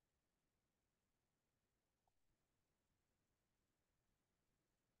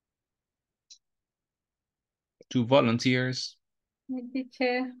 2 volunteers. My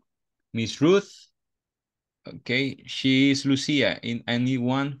teacher. Miss Ruth. Okay, she is Lucia. I need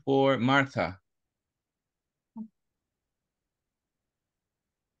one for Martha.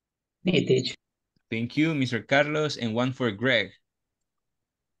 Me, teacher. Thank you, Mr. Carlos, and one for Greg.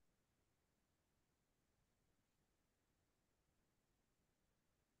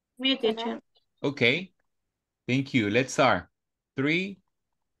 Me, teacher. Okay, thank you. Let's start. 3,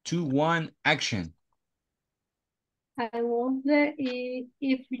 2, 1, action. I wonder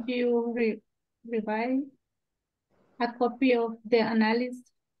if you revise a copy of the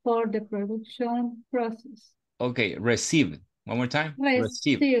analysis for the production process. Okay, receive. One more time.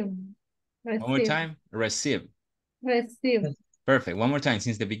 Receive. One more time. Receive. Receive. Perfect. One more time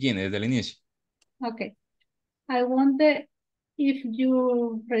since the beginning, desde el inicio. Okay. I wonder if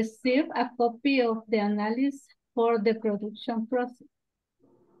you receive a copy of the analysis for the production process.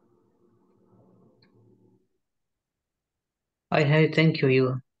 I have, thank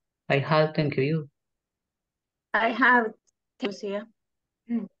you. I have, thank you. I have, Lucia.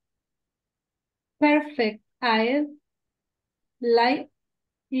 Perfect. I like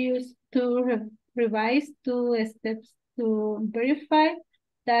use to revise 2 steps to verify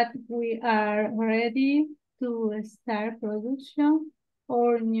that we are ready to start production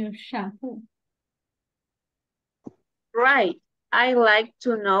or new shampoo. Right. I like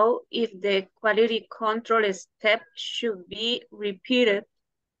to know if the quality control step should be repeated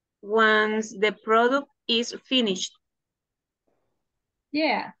once the product is finished.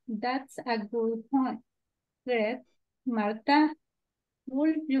 Yeah, that's a good point. Great. Marta,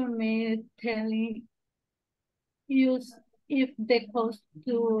 would you mind telling us if the cost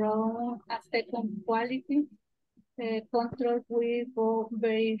to run a second quality control will go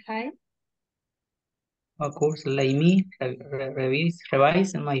very high? Of course, let me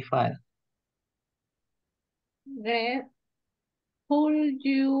revise my file. Great. Could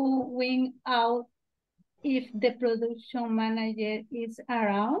you win out if the production manager is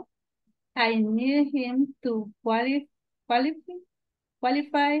around? I need him to qualify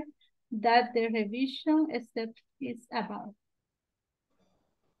that the revision step is about.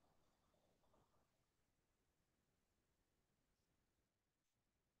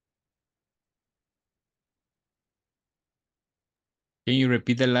 Can you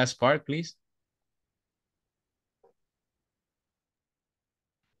repeat the last part, please?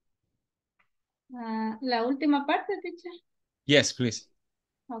 La última parte, teacher. Yes, please.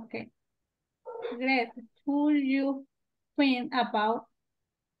 Okay. Great. Could you think about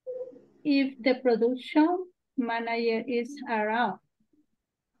if the production manager is around?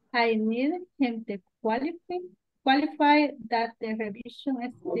 I need him to qualify that the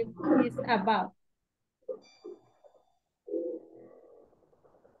revision step is about.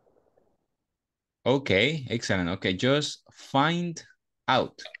 Okay, excellent. Okay, just find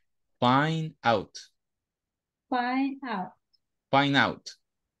out. Find out. Find out. Find out.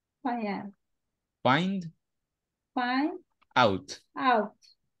 Find out. Find Find out. out.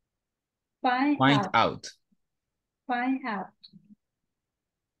 Find Find out. out. Find out.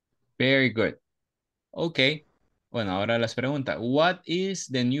 Very good. Okay. Bueno, ahora las preguntas. What is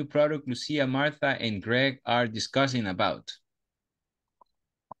the new product Lucia, Martha, and Greg are discussing about?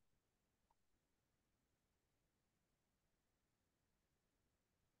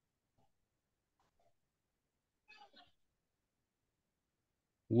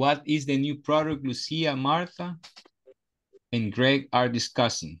 What is the new product Lucia, Martha, and Greg are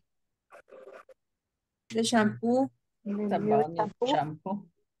discussing? The shampoo. Shampoo.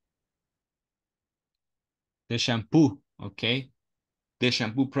 The shampoo, okay? The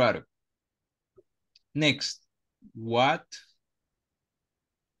shampoo product. Next, what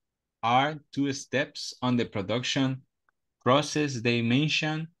are 2 steps on the production process they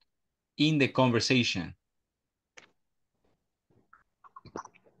mention in the conversation?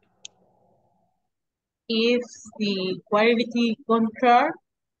 Is the quality control.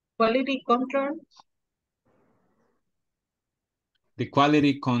 The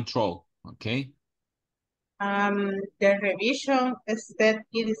quality control, okay? The revision step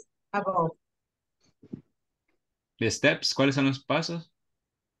is above. The steps, ¿cuáles son los pasos?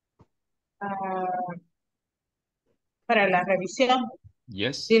 Para la revisión.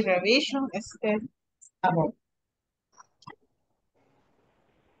 Yes. The revision step above.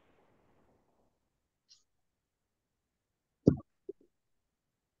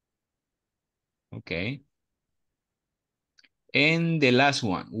 Okay. And the last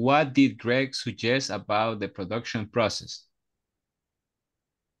one, what did Greg suggest about the production process?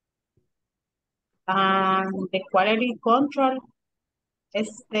 The quality control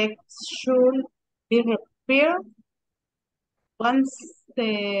steps should be repaired once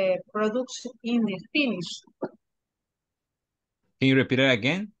the production is finished. Can you repeat it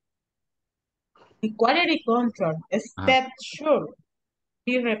again? The quality control steps should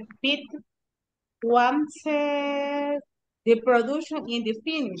be repeated once the production is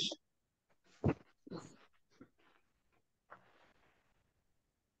finished.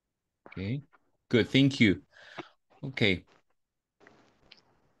 Okay, good, thank you. Okay.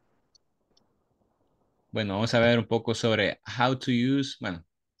 Bueno, vamos a ver un poco sobre how to use, bueno,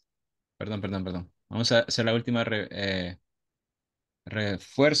 perdón. Vamos a hacer la última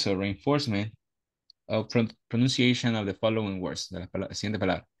reinforcement of pronunciation of the following words, de la siguiente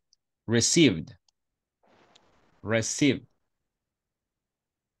palabra. Received. Receive.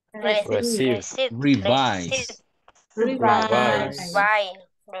 Revise. Revise.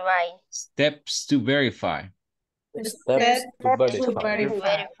 Steps to verify. Steps to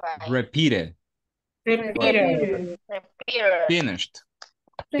verify. Repeated. Repeated. Finished.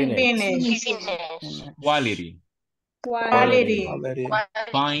 Finished. Quality.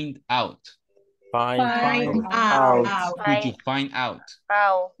 Find out. Find out. Could you find out?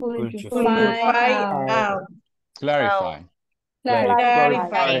 How? Could you Find out. Clarify.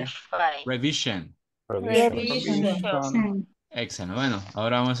 Clarify. Revision. Revision. Excelente. Bueno,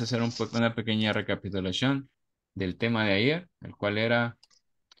 ahora vamos a hacer una pequeña recapitulación del tema de ayer, el cual era,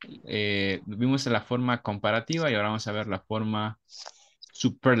 vimos la forma comparativa y ahora vamos a ver la forma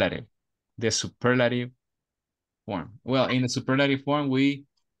superlative. The superlative form. Well, in the superlative form, we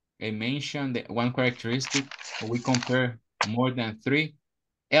mentioned that one characteristic, we compare more than 3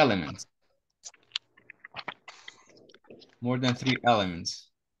 elements. More than 3 elements.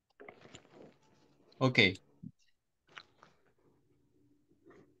 Okay.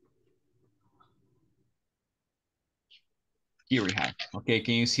 Here we have. Okay,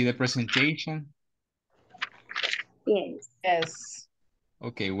 can you see the presentation? Yes.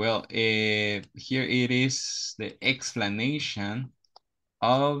 Okay, well, here it is the explanation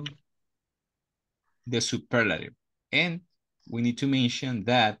of the superlative. And we need to mention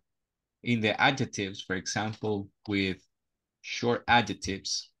that in the adjectives, for example, with short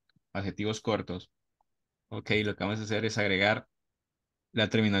adjectives, adjetivos cortos, okay, lo que vamos a hacer es agregar la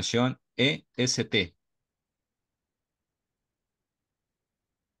terminación EST.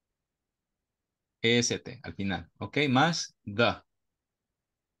 EST al final, ok, más the,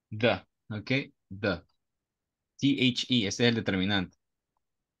 ok, the, THE, este es el determinante.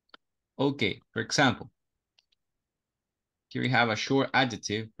 Okay, for example, here we have a short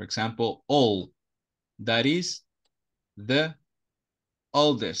adjective, for example, old, that is the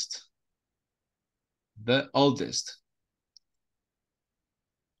oldest, the oldest.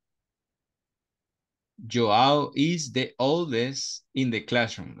 Joao is the oldest in the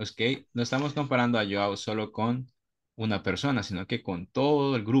classroom, ok, no estamos comparando a Joao solo con una persona, sino que con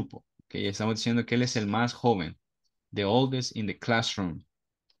todo el grupo, ok, estamos diciendo que él es el más joven, the oldest in the classroom.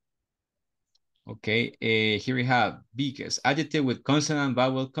 Okay, here we have biggest. Adjective with consonant,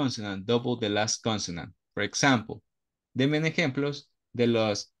 vowel, consonant, double the last consonant. For example, denme ejemplos de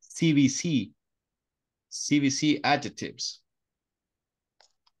los CVC adjectives.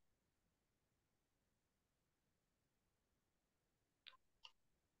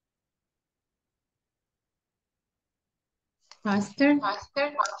 Faster.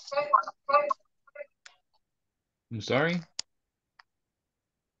 I'm sorry?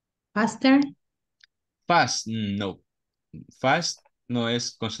 Faster. Fast, no. Fast no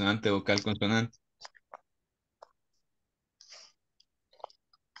es consonante, vocal, consonante.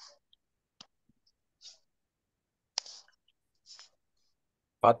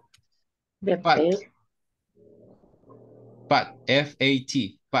 Fat. Fat. Fat,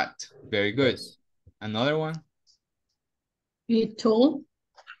 F-A-T, fat. Very good. Yes. Another one? Tall.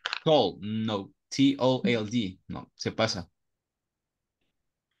 Tall, no. T-O-L-D, no, se pasa.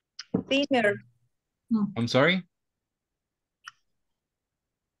 Thinner. I'm sorry?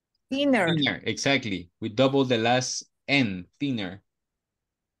 Thinner. Thinner, exactly. We double the last N, thinner.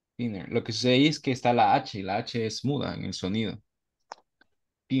 Thinner. Lo que sucede es que está la H es muda en el sonido.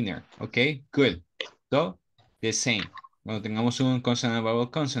 Thinner, ok, good. So, the same. Cuando tengamos un consonant, vowel,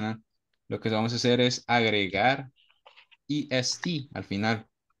 consonant, lo que vamos a hacer es agregar EST al final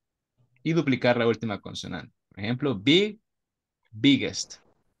y duplicar la última consonante. Por ejemplo, big, biggest.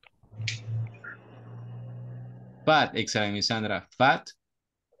 Fat, excelente, Sandra. Fat,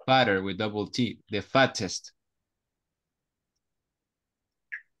 fatter with double T, the fattest.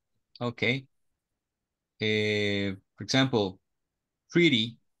 Okay. For example,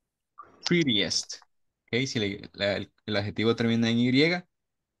 pretty, prettiest. Okay, si el adjetivo termina en Y,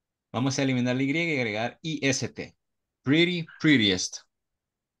 vamos a eliminar la Y y agregar IST. Pretty, prettiest.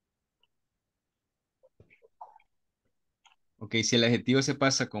 Ok, si el adjetivo se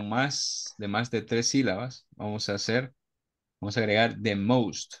pasa con más de 3 sílabas, vamos a agregar the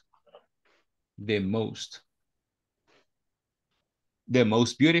most. The most. The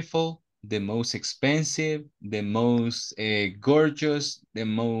most beautiful, the most expensive, the most gorgeous, the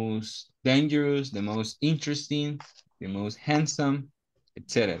most dangerous, the most interesting, the most handsome,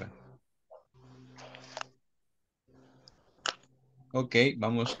 etc. Ok,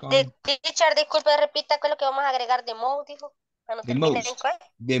 vamos con Teacher, disculpe, repita qué es lo que vamos a agregar de mode, dijo. Para no the termine en most. qué.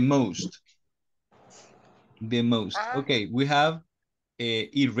 The most. The most. Ajá. Okay, we have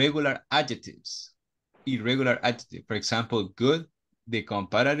irregular adjectives. Irregular adjective. For example, good, the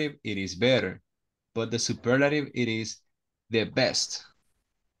comparative, it is better. But the superlative, it is the best.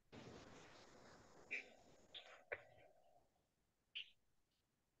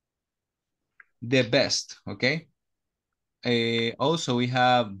 The best, okay? Also, we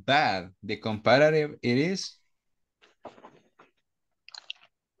have bad. The comparative, it is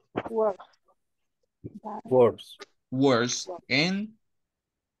Work. Words. worse. And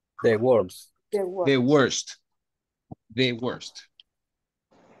The words. The work. the worst. The worst.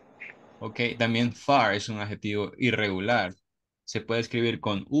 Ok, también far es un adjetivo irregular. Se puede escribir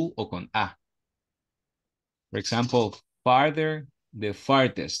con U o con A. For example, farther, the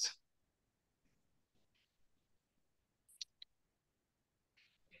farthest.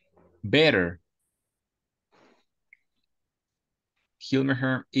 Better.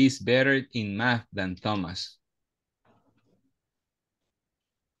 Hilmerher is better in math than Thomas.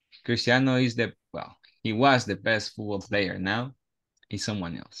 Cristiano is he was the best football player. Now he's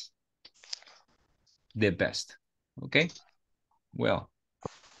someone else. The best. Okay? Well,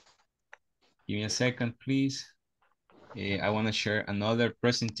 give me a second, please. I want to share another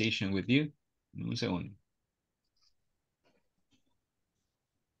presentation with you. Un segundo.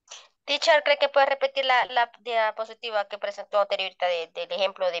 Teacher, ¿cree que puede repetir la diapositiva que presentó anteriorita del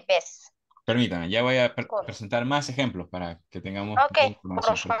ejemplo de best? Permítame, ya voy a presentar más ejemplos para que tengamos Ok, más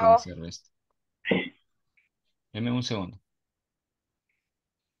información por para poder favor. hacer esto. Deme un segundo.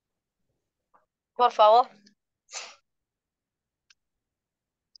 Por favor.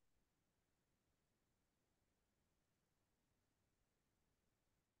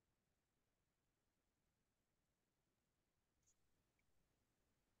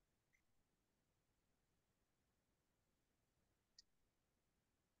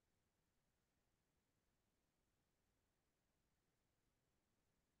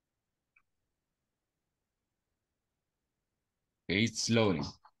 Okay, it's loading.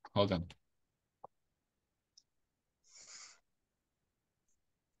 Hold on.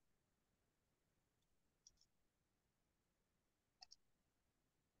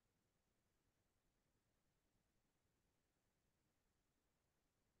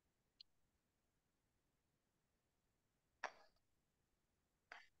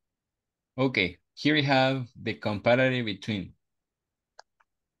 Okay, here we have the comparative between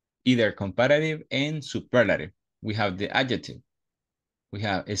either comparative and superlative. We have the adjective. We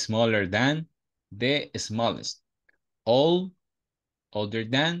have smaller than, the smallest. Old, older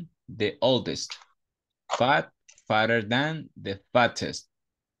than, the oldest. Fat, fatter than, the fattest.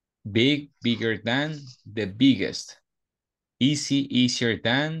 Big, bigger than, the biggest. Easy, easier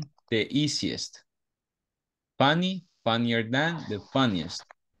than, the easiest. Funny, funnier than, the funniest.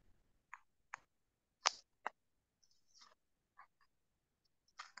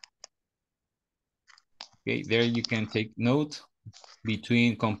 Okay, there you can take note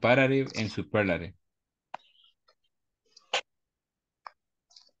between comparative and superlative.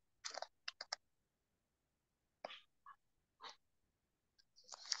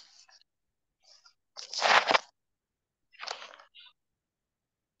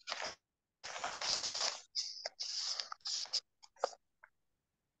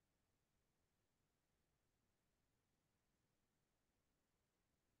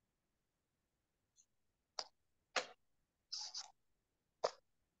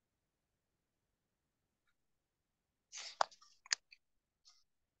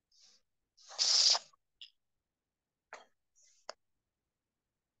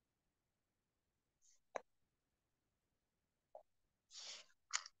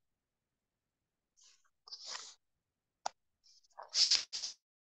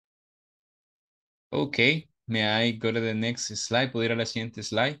 Okay, may I go to the next slide? ¿Puedo ir a la siguiente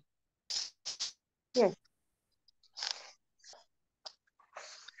slide? Yes.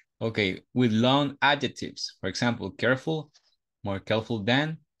 Okay, with long adjectives. For example, careful, more careful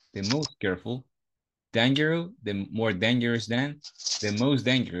than, the most careful. Dangerous, the more dangerous than, the most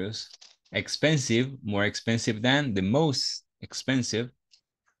dangerous. Expensive, more expensive than, the most expensive.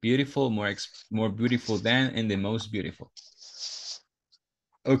 Beautiful, more beautiful than, and the most beautiful.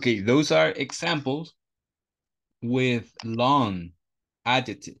 Okay, those are examples with long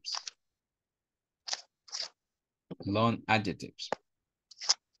adjectives. Long adjectives.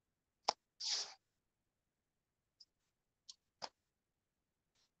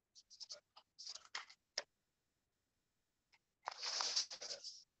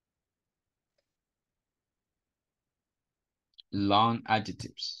 Long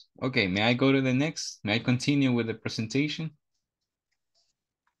adjectives. Okay, may I go to the next? May I continue with the presentation?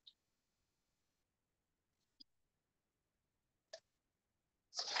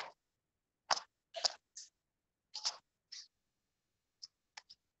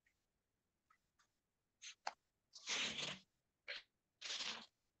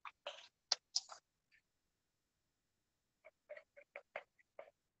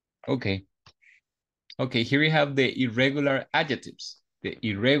 Okay. Okay, here we have the irregular adjectives. The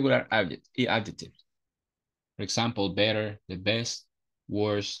irregular adjectives. For example, better, the best,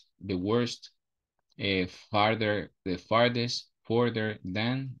 worse, the worst, farther, the farthest, further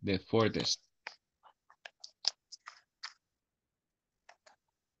than, the furthest.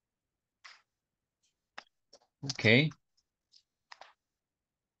 Okay.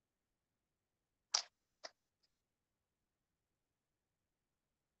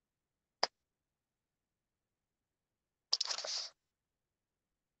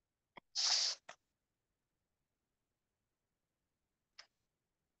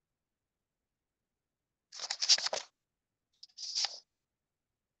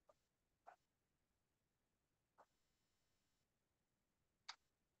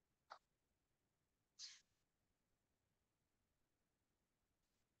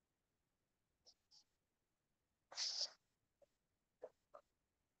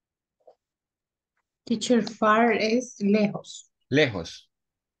 Teacher, far es lejos. Lejos,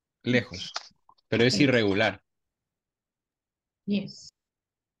 lejos, pero es Okay. irregular. Yes.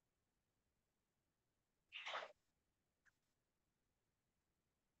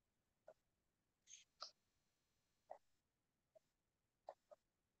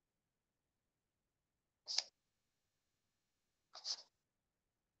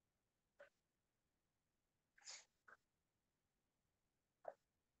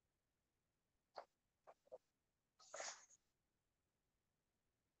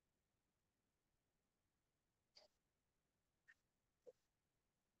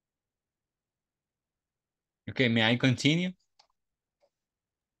 Okay, may I continue?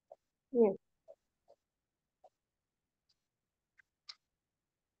 Yes.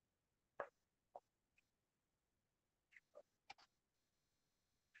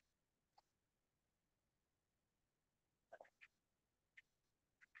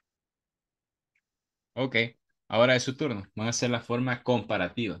 Ok, ahora es su turno. Van a hacer la forma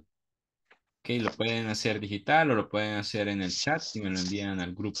comparativa. Ok, lo pueden hacer digital o lo pueden hacer en el chat y me lo envían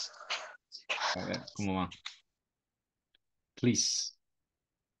al grupo. A ver, ¿cómo va? Please.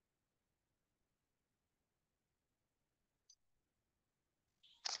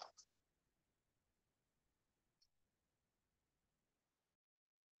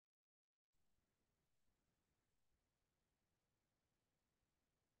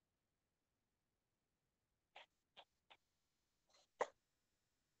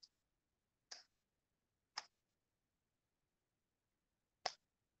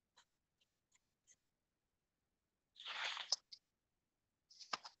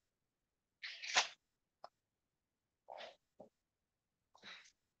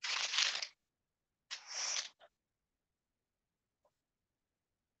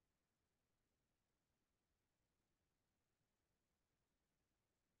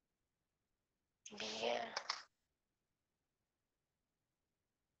 Bien.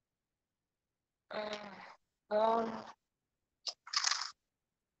 More.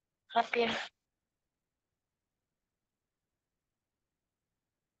 Happier.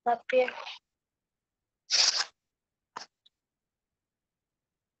 Happier.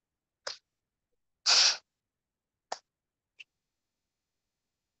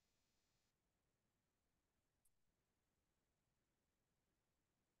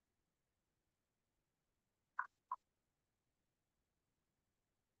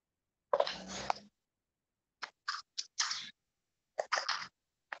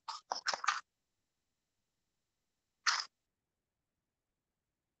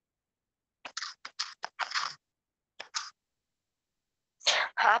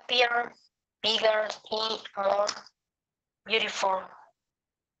 Happier, bigger, y more beautiful.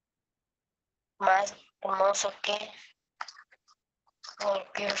 Más hermoso que more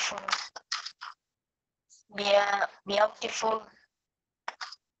beautiful. Beautiful.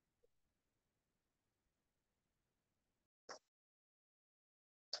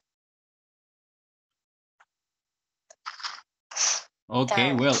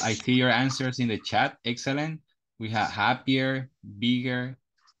 Okay, well, I see your answers in the chat. Excellent. We have happier, bigger,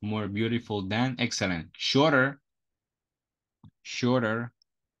 more beautiful than. Excellent. Shorter. Shorter.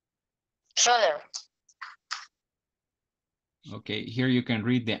 Shorter. Okay, here you can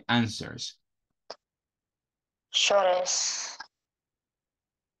read the answers. Shortest.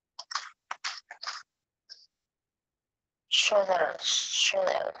 Shorter.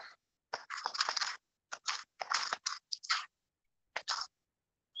 Shorter.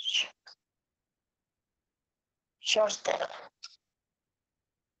 Shorter.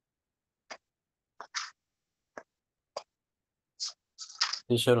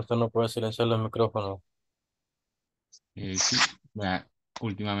 Teacher, usted no puede silenciar los micrófonos. Sí,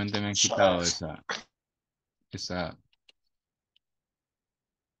 últimamente me han quitado esa,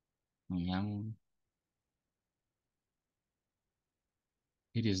 digamos,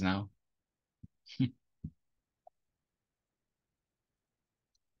 it is now.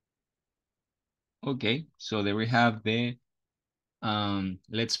 Okay, so there we have the,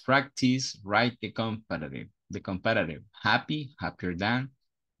 let's practice, write the comparative. The comparative, happy, happier than,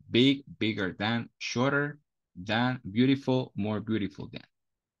 big, bigger than, shorter than, beautiful, more beautiful than.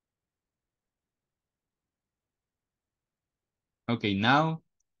 Okay, now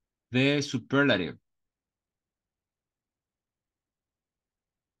the superlative.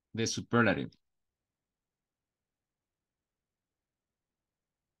 The superlative.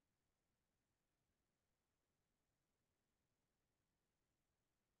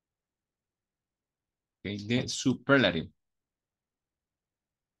 Okay, the superlative.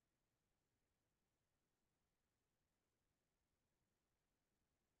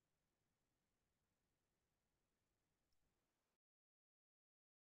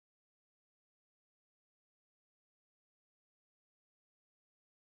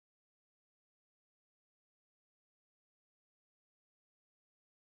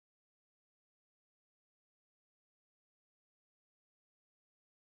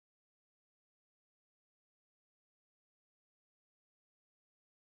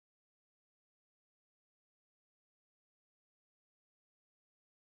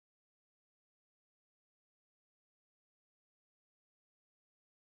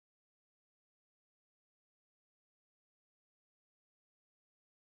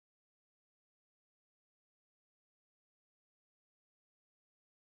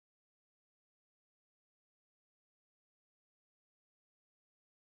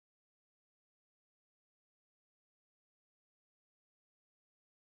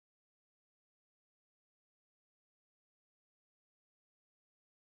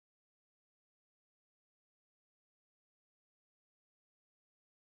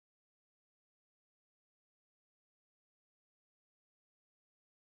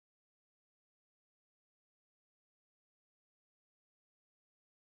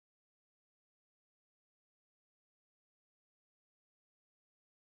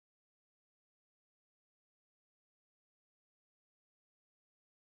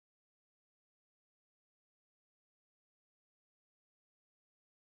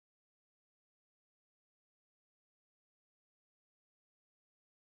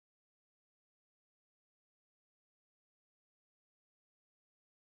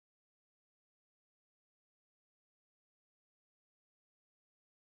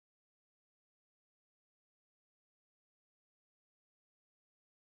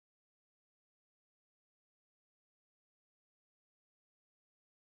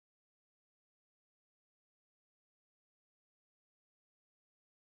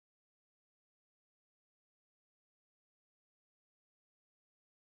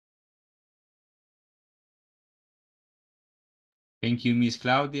 Thank you, Miss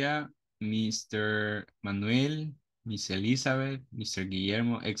Claudia, Mr. Manuel, Miss Elizabeth, Mr.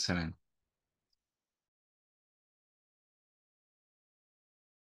 Guillermo. Excellent.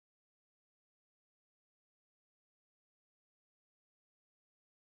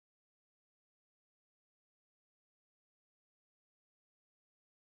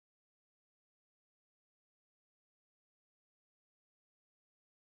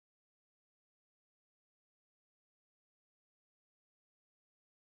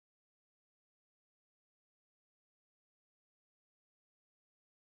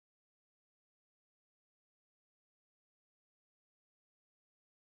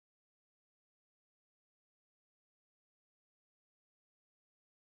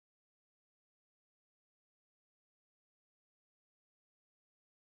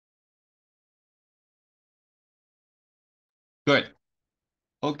 Good.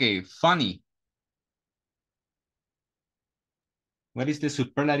 Okay, funny. What is the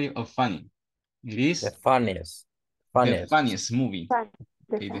superlative of funny? It is The funniest. the funniest movie.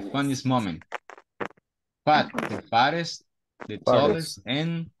 Okay, the funniest moment. Fat, the fattest, the tallest,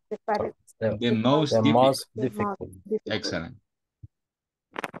 and the most The difficult. most difficult. Excellent.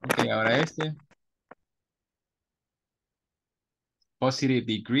 Okay, ahora este. Positive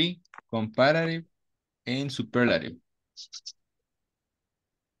degree, comparative, and superlative.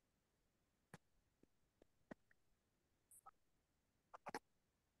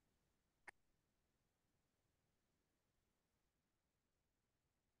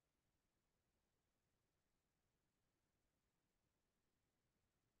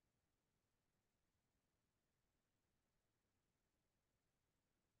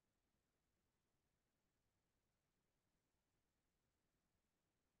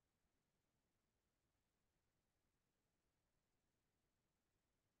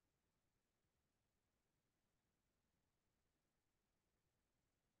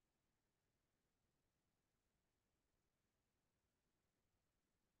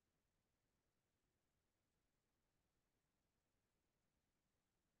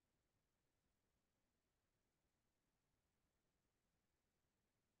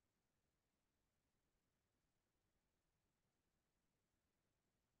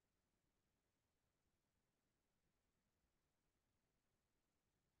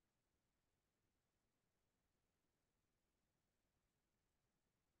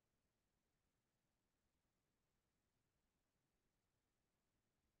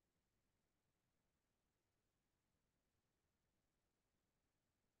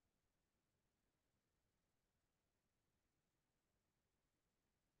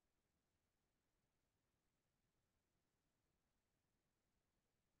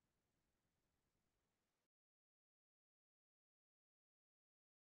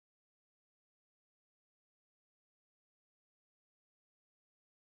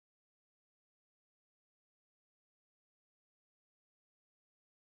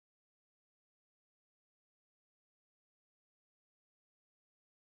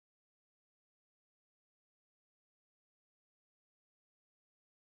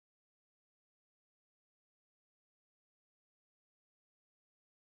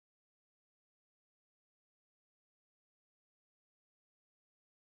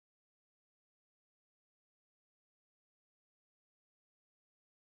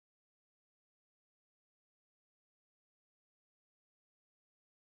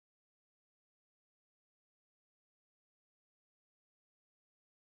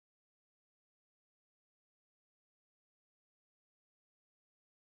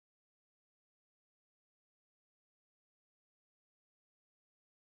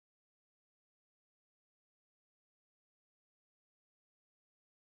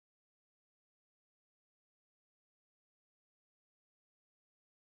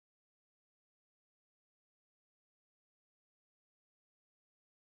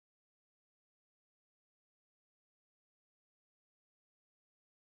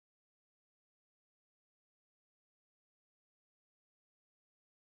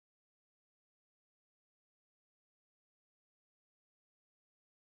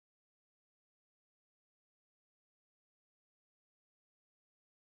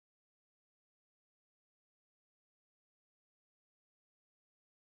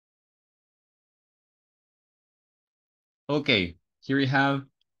 Okay, here we have,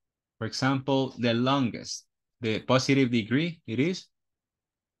 for example, the longest. The positive degree, it is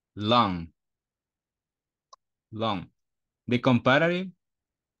long. Long. The comparative,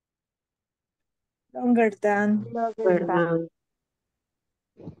 Longer than.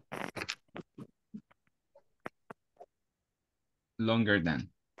 longer than.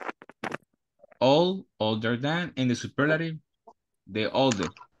 All, older than, and the superlative, The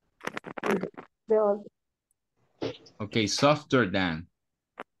oldest. The old. Okay, softer than.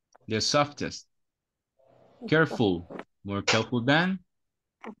 The softest. Careful, more careful than.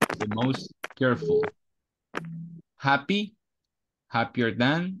 The most careful. Happy, happier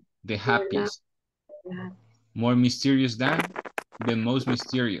than. The happiest. More mysterious than. The most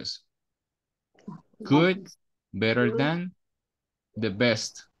mysterious. Good, better than. The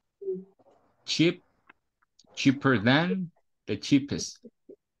best. Cheap, cheaper than. The cheapest.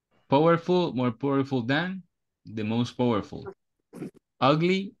 Powerful, more powerful than. The most powerful.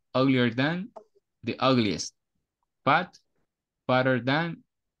 Ugly, uglier than. The ugliest. Fat, fatter than.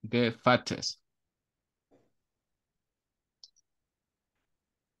 The fattest.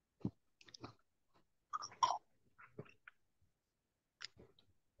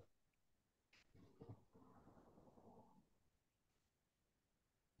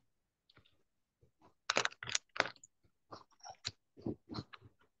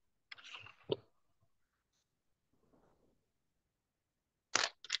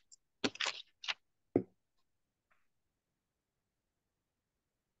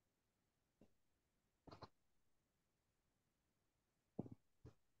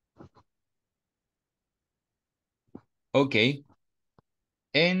 Okay,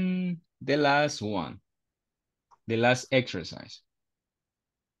 and the last one, the last exercise.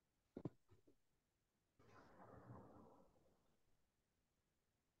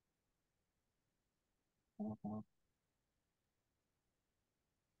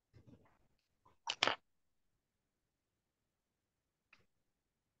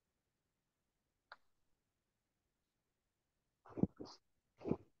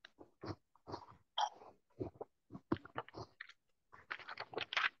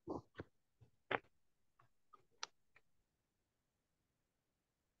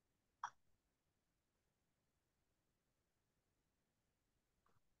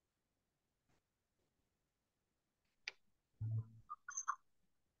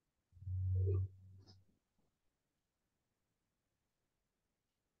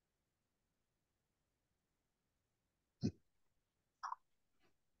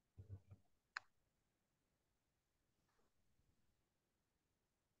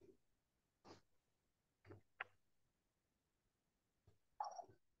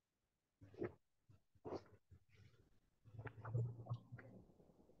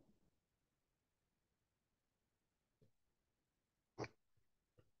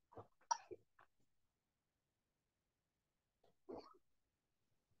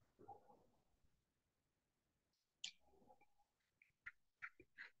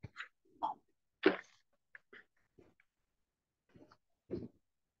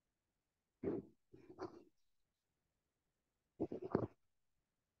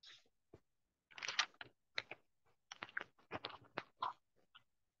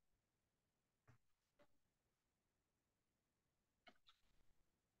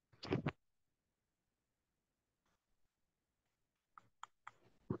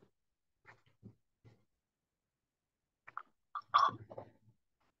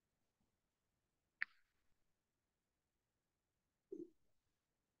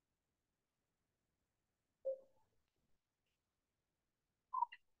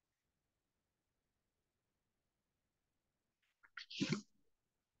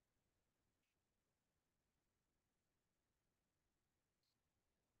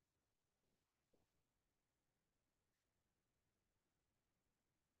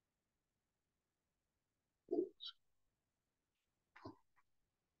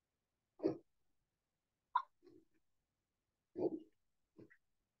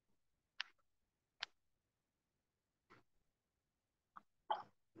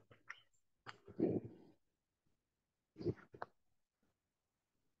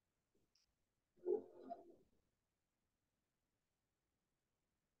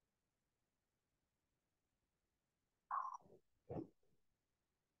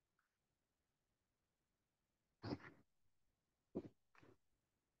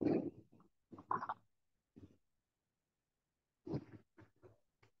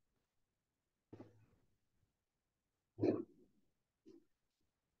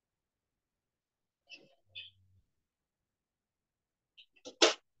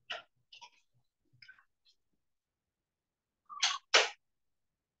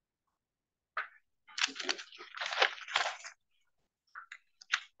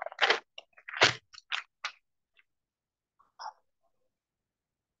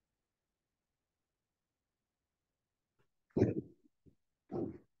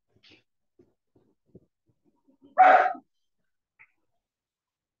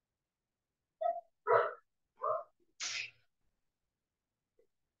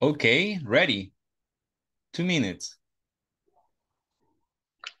 Okay, ready. 2 minutes.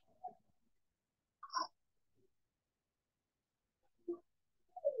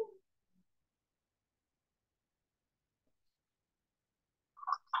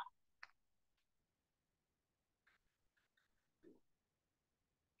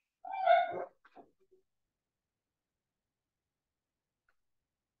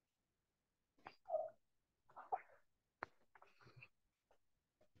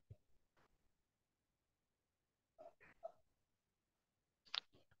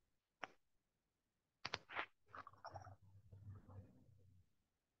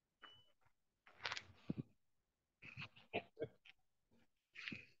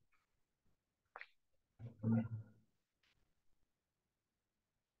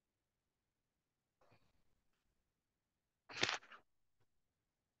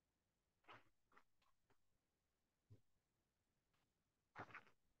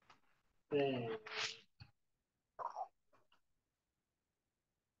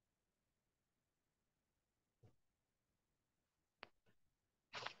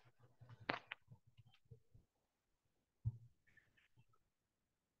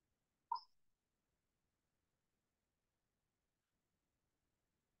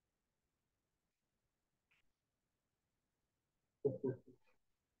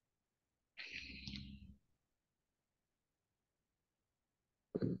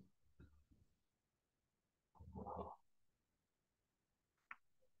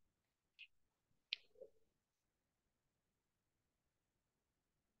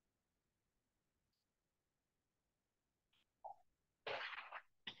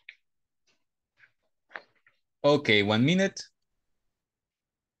 Okay, 1 minute.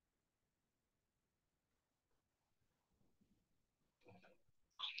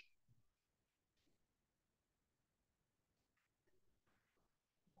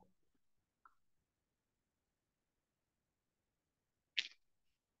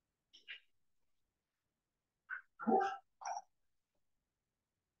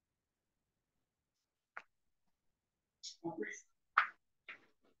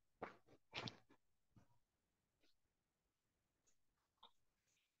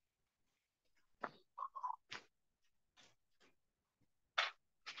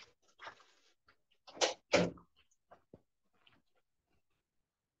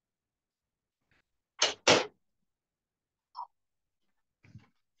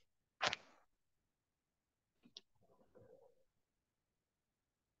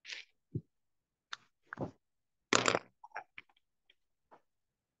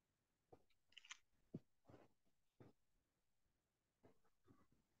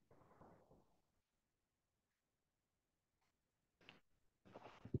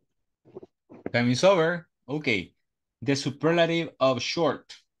 Time is over. Okay. The superlative of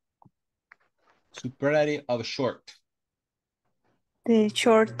short. Superlative of short. The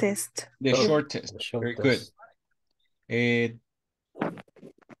shortest. The shortest. Very good.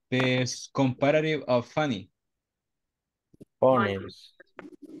 The comparative of funny. Funny.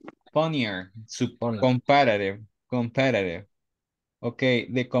 Funnier. Funny. Comparative. Comparative.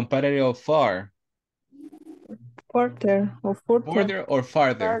 Okay. The comparative of far. Further or further. Further or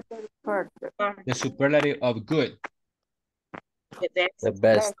farther. Further. The superlative of good. The best. The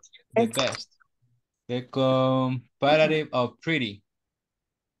best. The best. The comparative of pretty.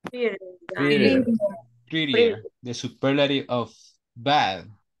 Prettier. Prettier. The superlative of bad.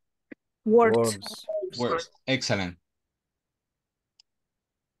 Words. Worst. Excellent.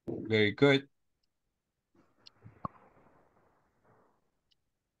 Very good.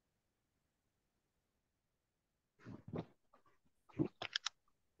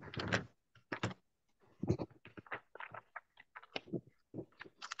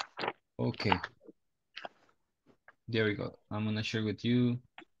 Okay. There we go. I'm gonna share with you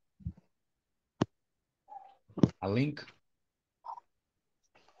a link.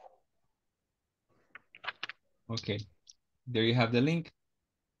 Okay. There you have the link.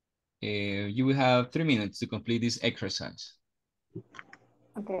 You will have 3 minutes to complete this exercise.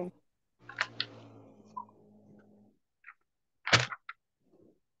 Okay.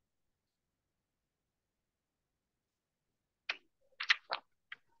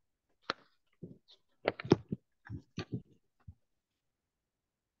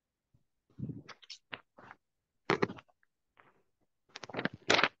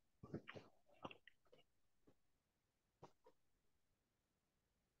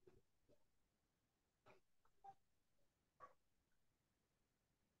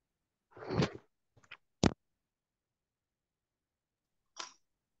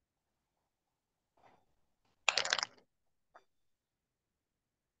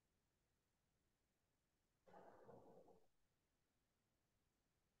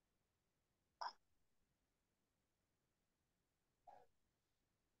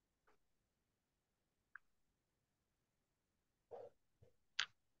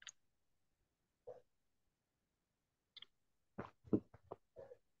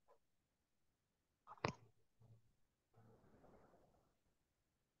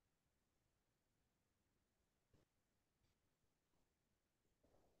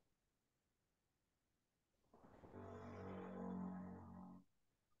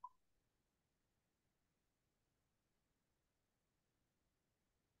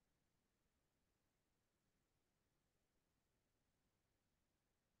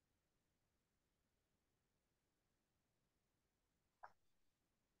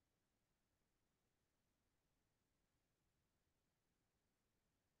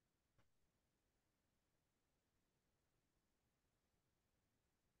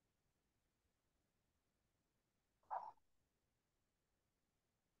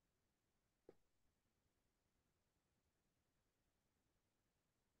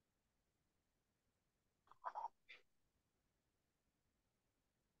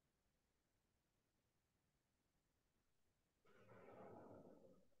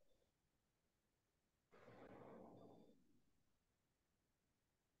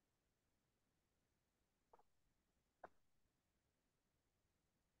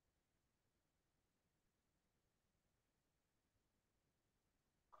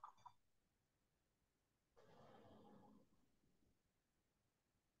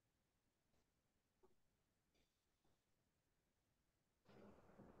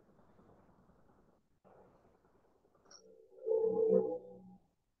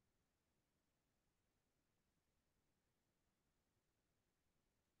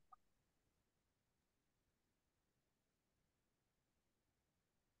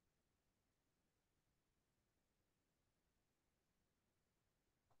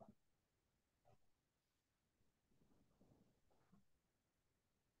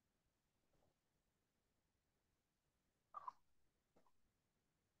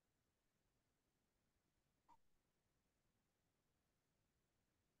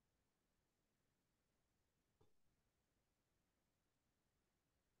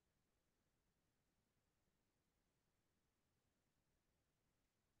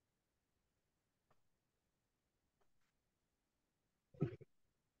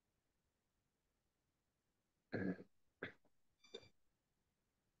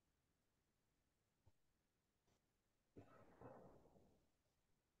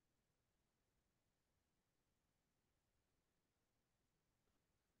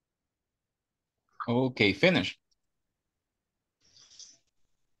 Okay, finish.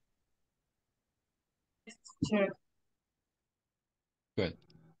 Sure. Good.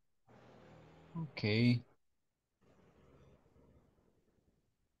 Okay.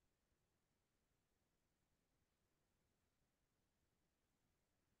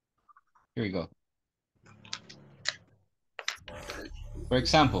 Here we go. For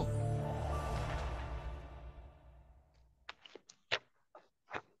example,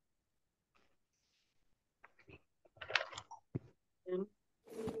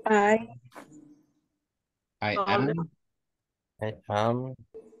 I I Taller. am I am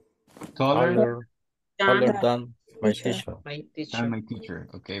taller taller than my teacher. My than teacher. my teacher.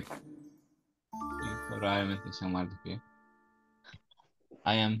 Okay. Sí, probablemente sea mal, okay.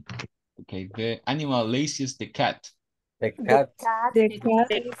 I am, okay, the animal lazy is the cat. The The cat cat the cat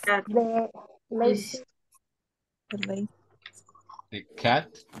The is cat. the lazy. The cat,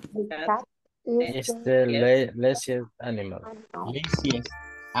 The Cat cat is is the the Yes. laziest animal. animal. laziest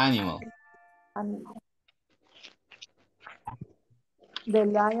animal. Animal. The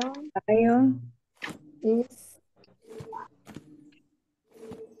lion lion is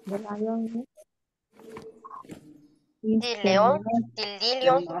the lion is The the león, most the The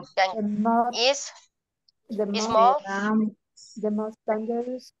león most. is the most is the is most most lamb the most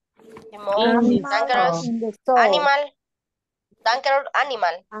dangerous the In most the animal dangerous soul. in the zoo. animal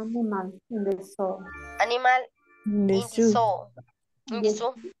In the zoo. animal in the in the zoo. zoo. In the The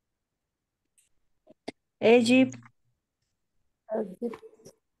zoo. Egypt Egypt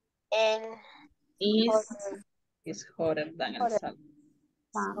El Is hotter than El hotter Salvador.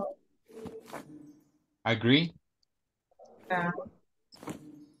 than Agree? But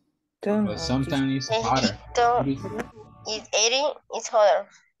don't sometimes it's hotter. Egipto is 80 is hotter.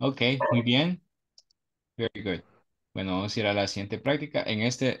 Ok, muy bien. Very good. Bueno, vamos a ir a la siguiente práctica. En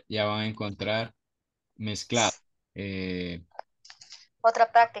este ya van a encontrar mezclado.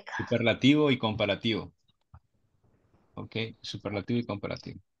 Otra práctica. Superlativo y comparativo. Ok, superlativo y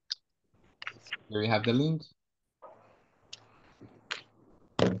comparativo. Here we have the link.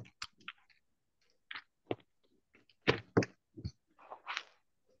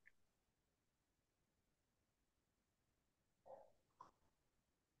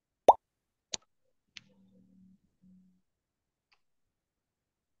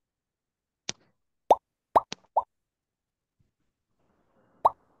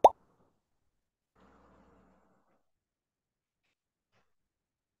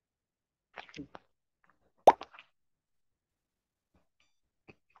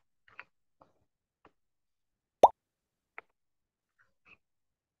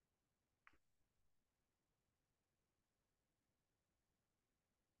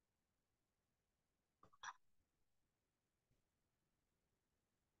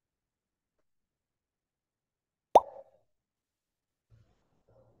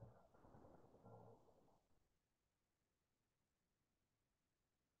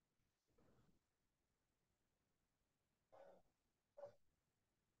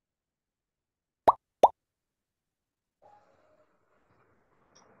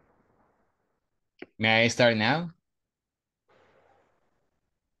 May I start now?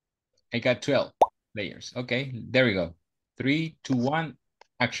 I got 12 layers. Okay, there we go. 3, 2, 1,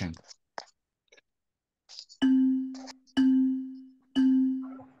 action.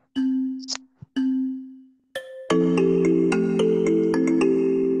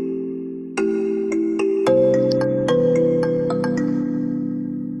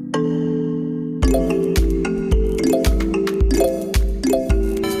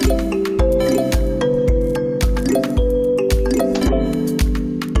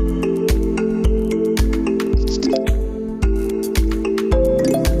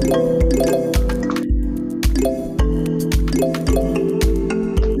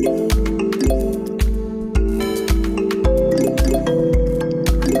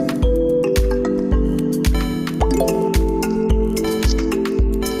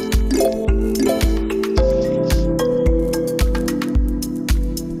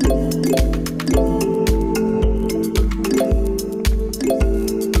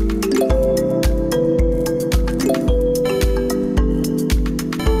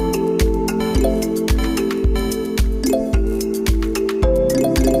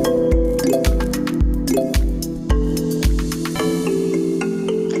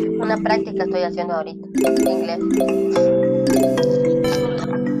 Una práctica estoy haciendo ahorita. Inglés.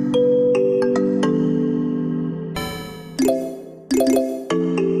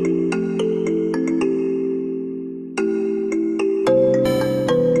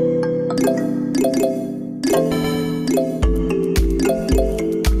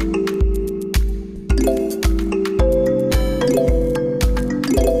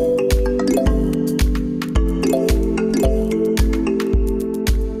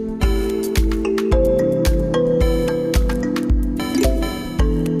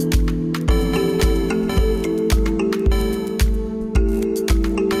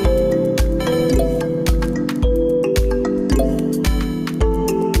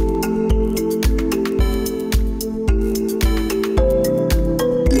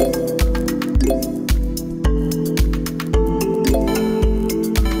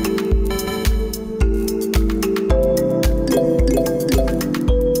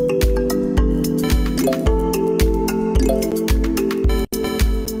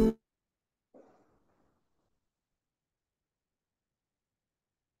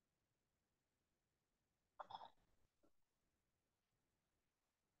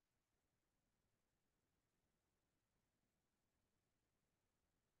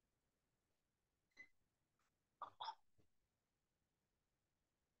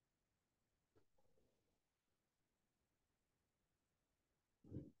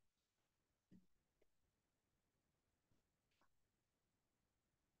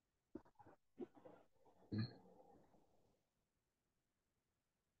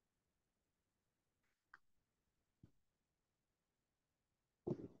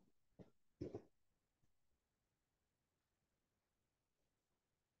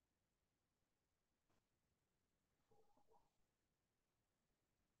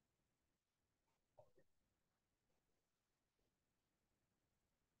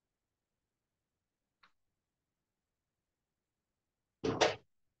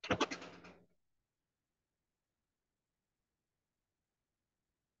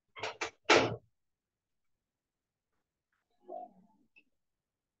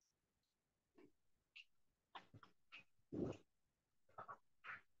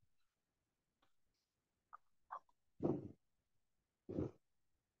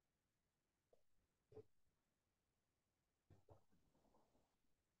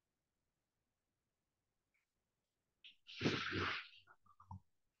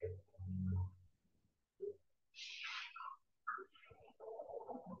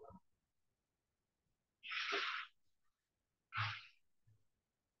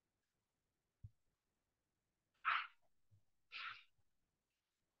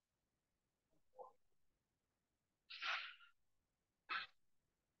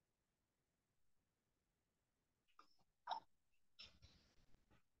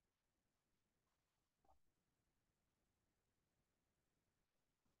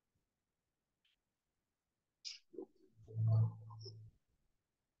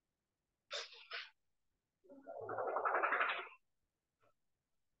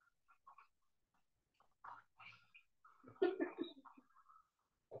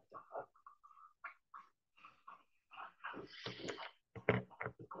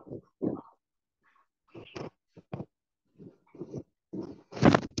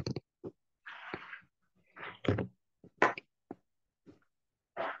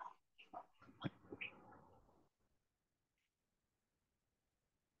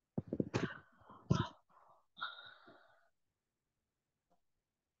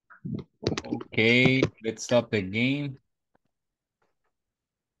 Okay, let's stop the game.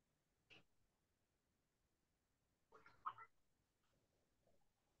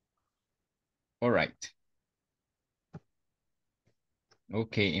 All right.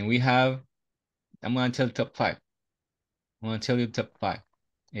 Okay, and we have, I'm going to tell top 5. I'm going to tell you top 5.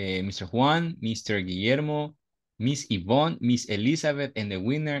 Mr. Juan, Mr. Guillermo, Miss Yvonne, Miss Elizabeth, and the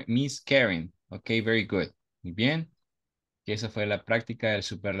winner, Miss Karen. Okay, very good. Muy bien. Que esa fue la práctica del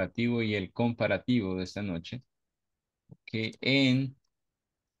superlativo y el comparativo de esta noche. Okay, and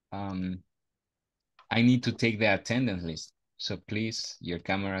I need to take the attendance list. So please, your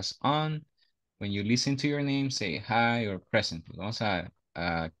camera's on. When you listen to your name, say hi or present. Vamos a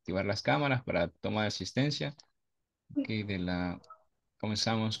activar las cámaras para toma de asistencia. Okay,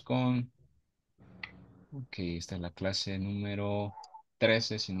 comenzamos con, ok, esta es la clase número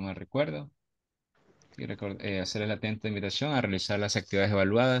 13, si no me recuerdo. Y hacer la atenta invitación a realizar las actividades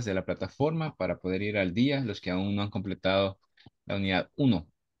evaluadas de la plataforma para poder ir al día, los que aún no han completado la unidad 1.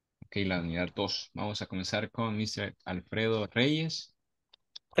 Ok, la unidad 2. Vamos a comenzar con Mr. Alfredo Reyes.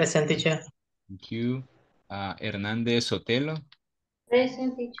 Present, teacher. Thank you. Hernández Sotelo.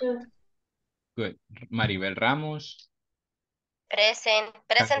 Present, teacher. Good. Maribel Ramos.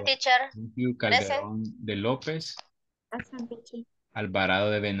 Present teacher. Thank you. Calderón de López. Present, teacher.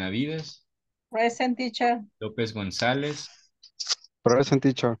 Alvarado de Benavides. Present, teacher. López González. Present,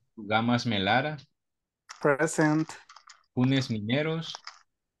 teacher. Gamas Melara. Present. Funes Mineros.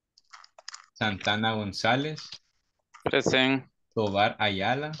 Santana González. Present. Tobar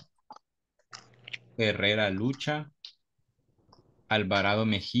Ayala. Herrera Lucha. Alvarado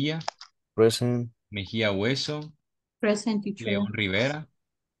Mejía. Present. Mejía Hueso. Present, teacher. León Rivera.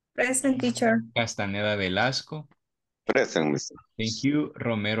 Present, teacher. Castaneda Velasco. Present, Mr. Thank you.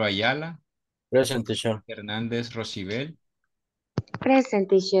 Romero Ayala. Present, teacher. Hernández Rocibel. Present,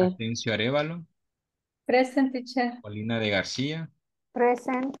 teacher. Atencio Arevalo. Present, teacher. Molina de García.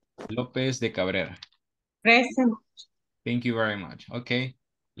 Present. López de Cabrera. Present. Thank you very much. Okay,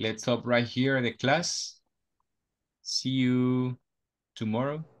 let's stop right here the class. See you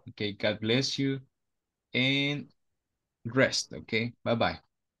tomorrow. Okay, God bless you and rest. Okay, bye-bye.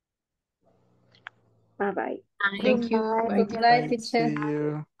 Bye-bye. Thank you. Goodbye. Good night, teacher. See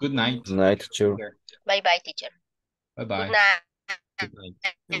you. Good night. Good night, teacher. Bye-bye, teacher. Bye-bye. Good night.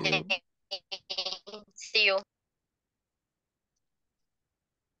 Good night. See you. See you.